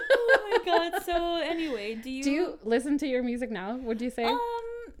 Oh my god, so anyway, do you listen to your music now, would you say?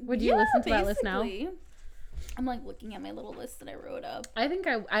 Would you listen to that list now? I'm, like, looking at my little list that I wrote up. I think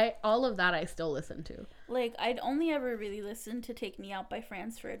I all of that I still listen to. Like, I'd only ever really listened to Take Me Out by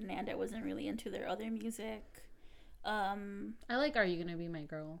Franz Ferdinand. I wasn't really into their other music. I like Are You Gonna Be My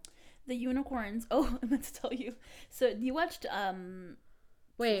Girl? The Unicorns. Oh, I meant to tell you. So, you watched,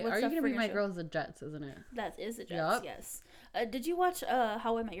 wait, Are You Gonna Be My Girl is the Jets, isn't it? That is the Jets, yes. Did you watch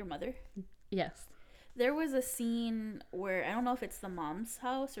How I Met Your Mother? Yes. There was a scene where, I don't know if it's the mom's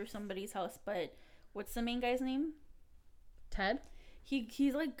house or somebody's house, but what's the main guy's name? Ted?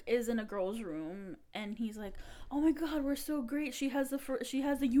 He's like is in a girl's room and he's like, oh my god, we're so great, she has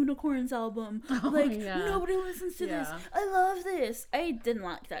the Unicorns album, like nobody listens to this, I love this. I didn't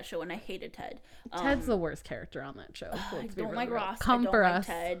like that show and I hated Ted. Ted's the worst character on that show. I don't like Ross. Come for us.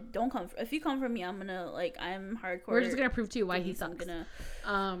 Ted. Don't come if you come for me, I'm gonna, like, I'm hardcore. We're just gonna prove to you why he sucks. I'm gonna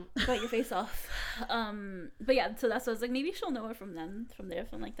bite your face off. But yeah, so that's what I was like, maybe she'll know it from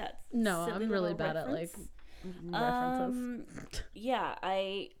like that. No, I'm really bad at, like, references. Yeah,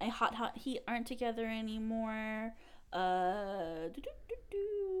 I Hot Heat aren't together anymore. Yeah,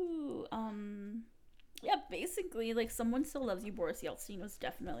 basically, like, Someone Still Loves You, Boris Yeltsin was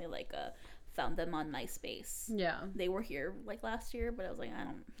definitely, like, found them on MySpace. Yeah, they were here, like, last year, but I was like,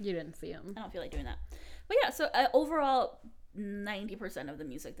 you didn't see them. I don't feel like doing that. But yeah, so overall 90% of the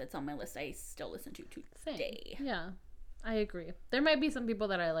music that's on my list I still listen to today. Same. Yeah, I agree. There might be some people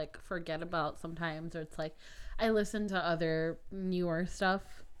that I, like, forget about sometimes, or it's like I listen to other newer stuff.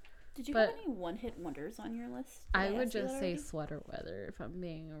 Did you have any one-hit wonders on your list? I would just say Sweater Weather, if I'm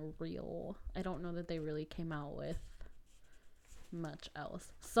being real. I don't know that they really came out with much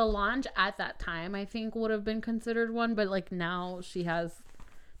else. Solange at that time, I think, would have been considered one, but like now she has.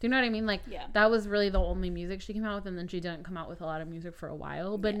 Do you know what I mean? Like, that was really the only music she came out with, and then she didn't come out with a lot of music for a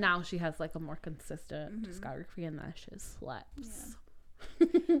while. But now she has, like, a more consistent discography, and that shit slaps. Yeah.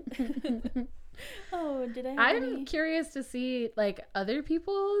 Oh, did I I'm curious to see, like, other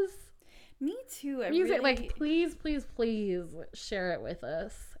people's Me too. music. Really... Like, please, please, please share it with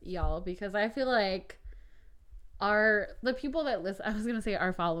us, y'all, because I feel like the people that listen, I was gonna say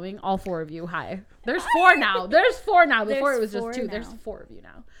are following, all 4 of you, hi. There's 4 now. There's 4 now. Before it was just 2. Now. There's 4 of you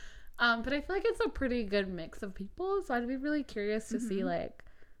now. But I feel like it's a pretty good mix of people, so I'd be really curious to see like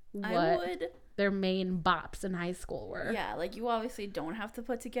what their main bops in high school were. Yeah, like you obviously don't have to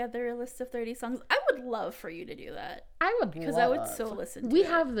put together a list of 30 songs. I would love for you to do that. I would, because I would so listen to it. We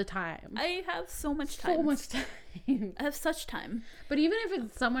have the time. I have so much time. So much time. I have such time. But even if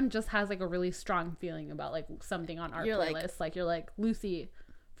it's someone just has like a really strong feeling about like something on our playlist, like you're like, Lucy,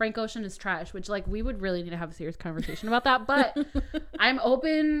 Frank Ocean is trash, which like we would really need to have a serious conversation about that. But I'm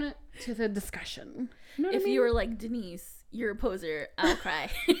open to the discussion. You know what I mean? You were like, Denise, you're a poser, I'll cry.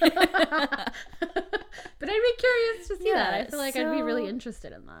 But I'd be curious to see that. I feel like I'd be really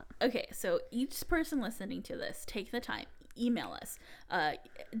interested in that. Okay, so each person listening to this, take the time, email us,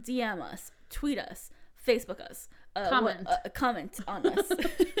 DM us, tweet us, Facebook us, comment on us.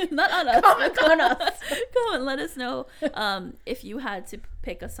 Not on us. Comment on us. Comment. Let us know if you had to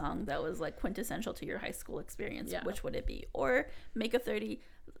pick a song that was like quintessential to your high school experience. Which would it be? Or make a 30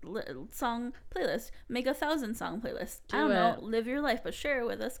 song playlist. Make a 1,000 song playlist. I don't know. Live your life, but share it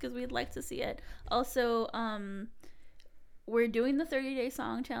with us because we'd like to see it. Also, we're doing the 30-day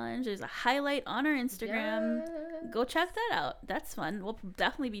song challenge. There's a highlight on our Instagram. Go check that out. That's fun. We'll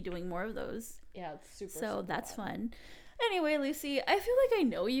definitely be doing more of those. Yeah, it's super. So that's fun. Anyway, Lucy, I feel like I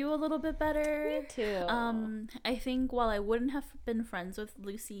know you a little bit better. Me too. I think while I wouldn't have been friends with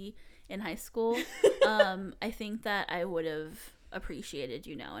Lucy in high school, I think that I would have appreciated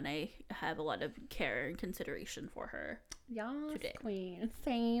you now, and I have a lot of care and consideration for her. Yes, today. Queen.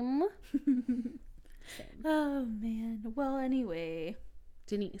 Same. Oh man. Well, anyway,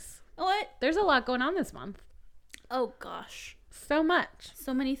 Denise. What? There's a lot going on this month. Oh gosh. So much.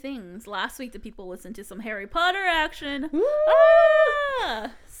 So many things. Last week the people listened to some Harry Potter action.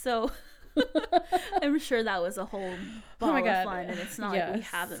 So I'm sure that was a whole ball of fun, and it's not like we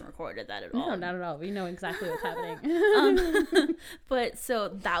haven't recorded that at all. No, not at all. We know exactly what's happening. But so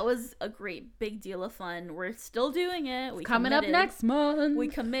that was a great big deal of fun. We're still doing it. We coming up next month. We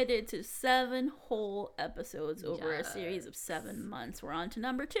committed to 7 whole episodes over a series of 7 months. We're on to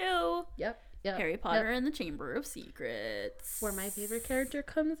number 2. Yep. Harry Potter and the Chamber of Secrets, where my favorite character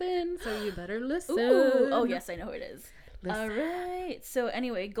comes in, so you better listen. Ooh. Oh yes, I know who it is. Listen. All right, so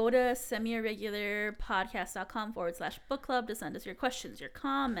anyway, go to semiirregularpodcast.com/book club to send us your questions, your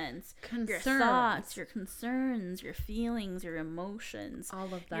comments, your thoughts, your concerns, your feelings, your emotions,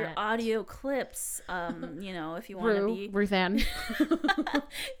 all of that, your audio clips. You know, if you want to be Ruthann, if you want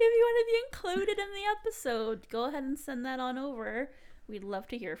to be included in the episode, go ahead and send that on over. We'd love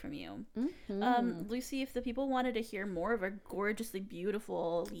to hear from you. Mm-hmm. Lucy, if the people wanted to hear more of our gorgeously,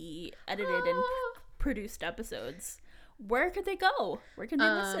 beautifully edited and produced episodes, where could they go? Where can they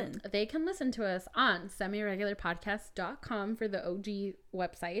listen? They can listen to us on semiirregularpodcast.com for the OG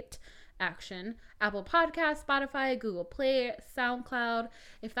website action, Apple Podcasts, Spotify, Google Play, SoundCloud.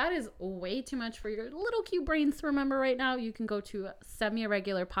 If that is way too much for your little cute brains to remember right now, you can go to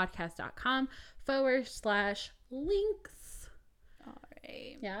semiirregularpodcast.com/links.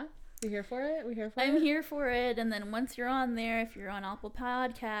 Yeah, you here for it? I'm here for it. And then once you're on there, if you're on Apple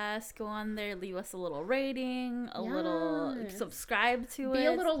Podcasts, go on there, leave us a little rating, a little subscribe to it. Be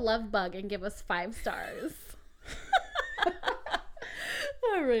a little love bug and give us 5 stars.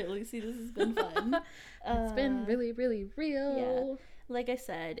 All right, Lucy, this has been fun. It's been really, really real. Yeah. Like I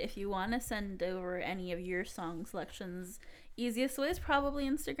said, if you want to send over any of your song selections, easiest way is probably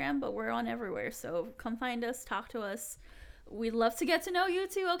Instagram, but we're on everywhere. So come find us, talk to us. We'd love to get to know you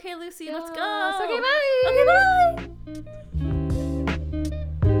too. Okay, Lucy, let's go. Okay, bye. Okay, bye.